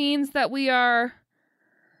sex scenes that we are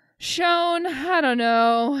shown. I don't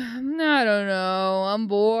know. I'm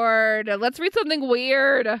bored. Let's read something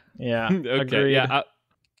weird. Yeah. Okay. Agreed. Yeah.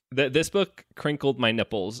 This book crinkled my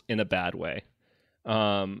nipples in a bad way.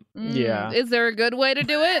 Yeah. Is there a good way to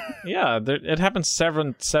do it? Yeah. It happens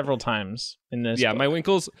several times in this. Yeah. book.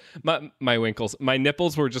 My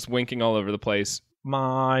nipples were just winking all over the place.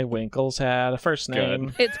 My Winkles had a first name.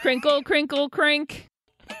 Good. It's crinkle, crinkle, crink.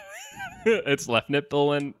 It's left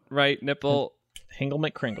nipple and right nipple. Hingle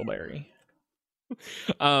McCrinkleberry.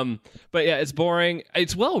 But yeah, it's boring.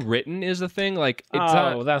 It's well written is the thing. Like,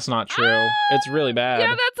 it's that's not true. It's really bad. Yeah,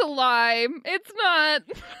 that's a lie. It's not.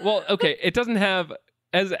 Well, okay, it doesn't have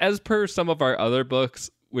as per some of our other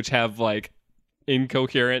books, which have like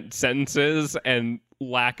incoherent sentences and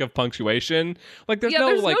lack of punctuation. Like there's no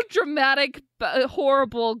like dramatic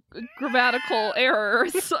horrible grammatical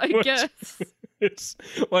errors, I guess. It's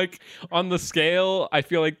like on the scale, I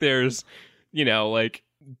feel like there's, like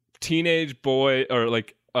teenage boy or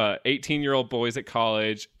like 18-year-old boys at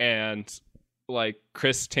college and like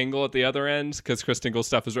Chris Tingle at the other end, because Chris Tingle's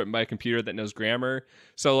stuff is written by a computer that knows grammar.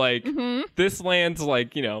 So like this lands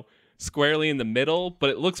like, squarely in the middle, but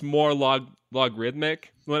it looks more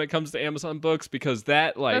logarithmic when it comes to Amazon books, because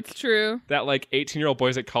that's true. That like 18-year-old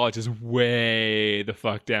boys at college is way the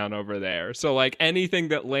fuck down over there. So like anything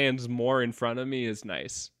that lands more in front of me is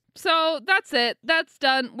nice. So that's it. That's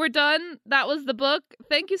done. We're done. That was the book.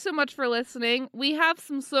 Thank you so much for listening. We have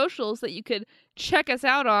some socials that you could check us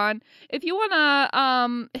out on. If you want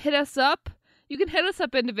to hit us up, you can hit us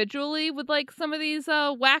up individually with like some of these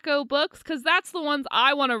wacko books, because that's the ones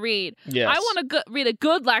I want to read. Yes. I want to read a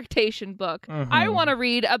good lactation book. I want to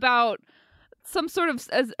read about some sort of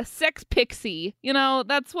a sex pixie.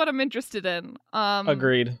 That's what I'm interested in.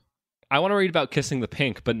 Agreed. I want to read about kissing the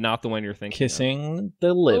pink, but not the one you're thinking Kissing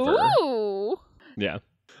the liver. Ooh. Yeah.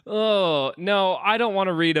 Oh, no, I don't want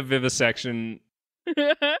to read a vivisection.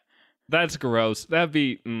 That's gross. That'd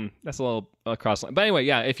be that's a little cross line. But anyway,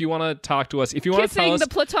 yeah, if you want to talk to us, if you want to tell us the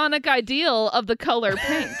platonic ideal of the color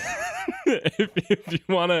pink. if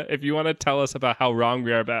you want to tell us about how wrong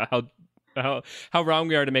we are about how wrong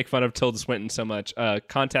we are to make fun of Tilda Swinton so much,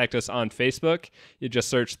 contact us on Facebook. You just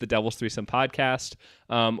search the Devil's Threesome Podcast,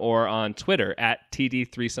 or on Twitter at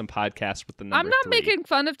TD Threesome Podcast with the number I'm not 3. making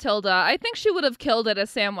fun of Tilda. I think she would have killed it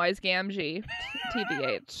as Samwise Gamgee.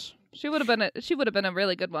 TBH. She would have been a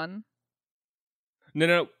really good one.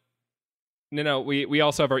 No. We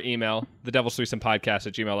also have our email, the Devil's Threesome Podcast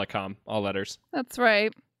at gmail.com. All letters. That's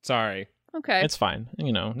right. Sorry. Okay. It's fine.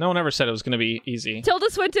 No one ever said it was going to be easy. Tilda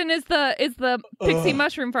Swinton is the pixie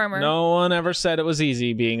mushroom farmer. No one ever said it was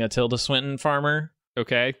easy being a Tilda Swinton farmer.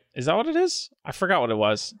 Okay. Is that what it is? I forgot what it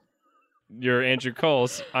was. You're Andrew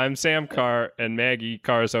Coles. I'm Sam Carr, and Maggie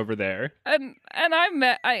Carr's over there. And I'm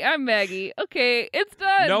Maggie. Okay, it's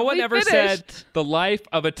done. No one ever finished. said the life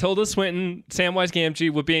of a Tilda Swinton, Samwise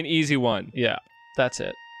Gamgee would be an easy one. Yeah, that's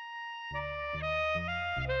it.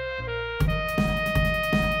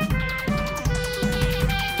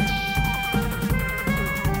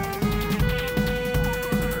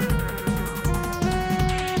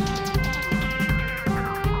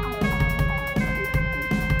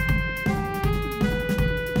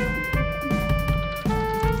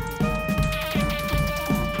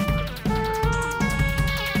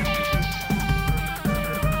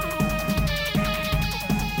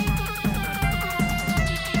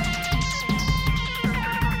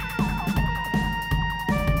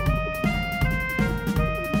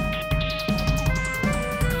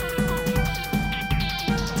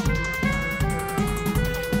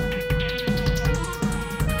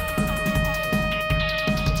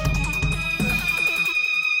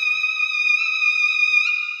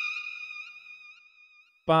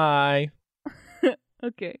 Bye.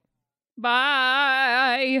 Okay.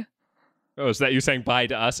 Bye. Oh, is that you saying bye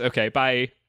to us? Okay, bye.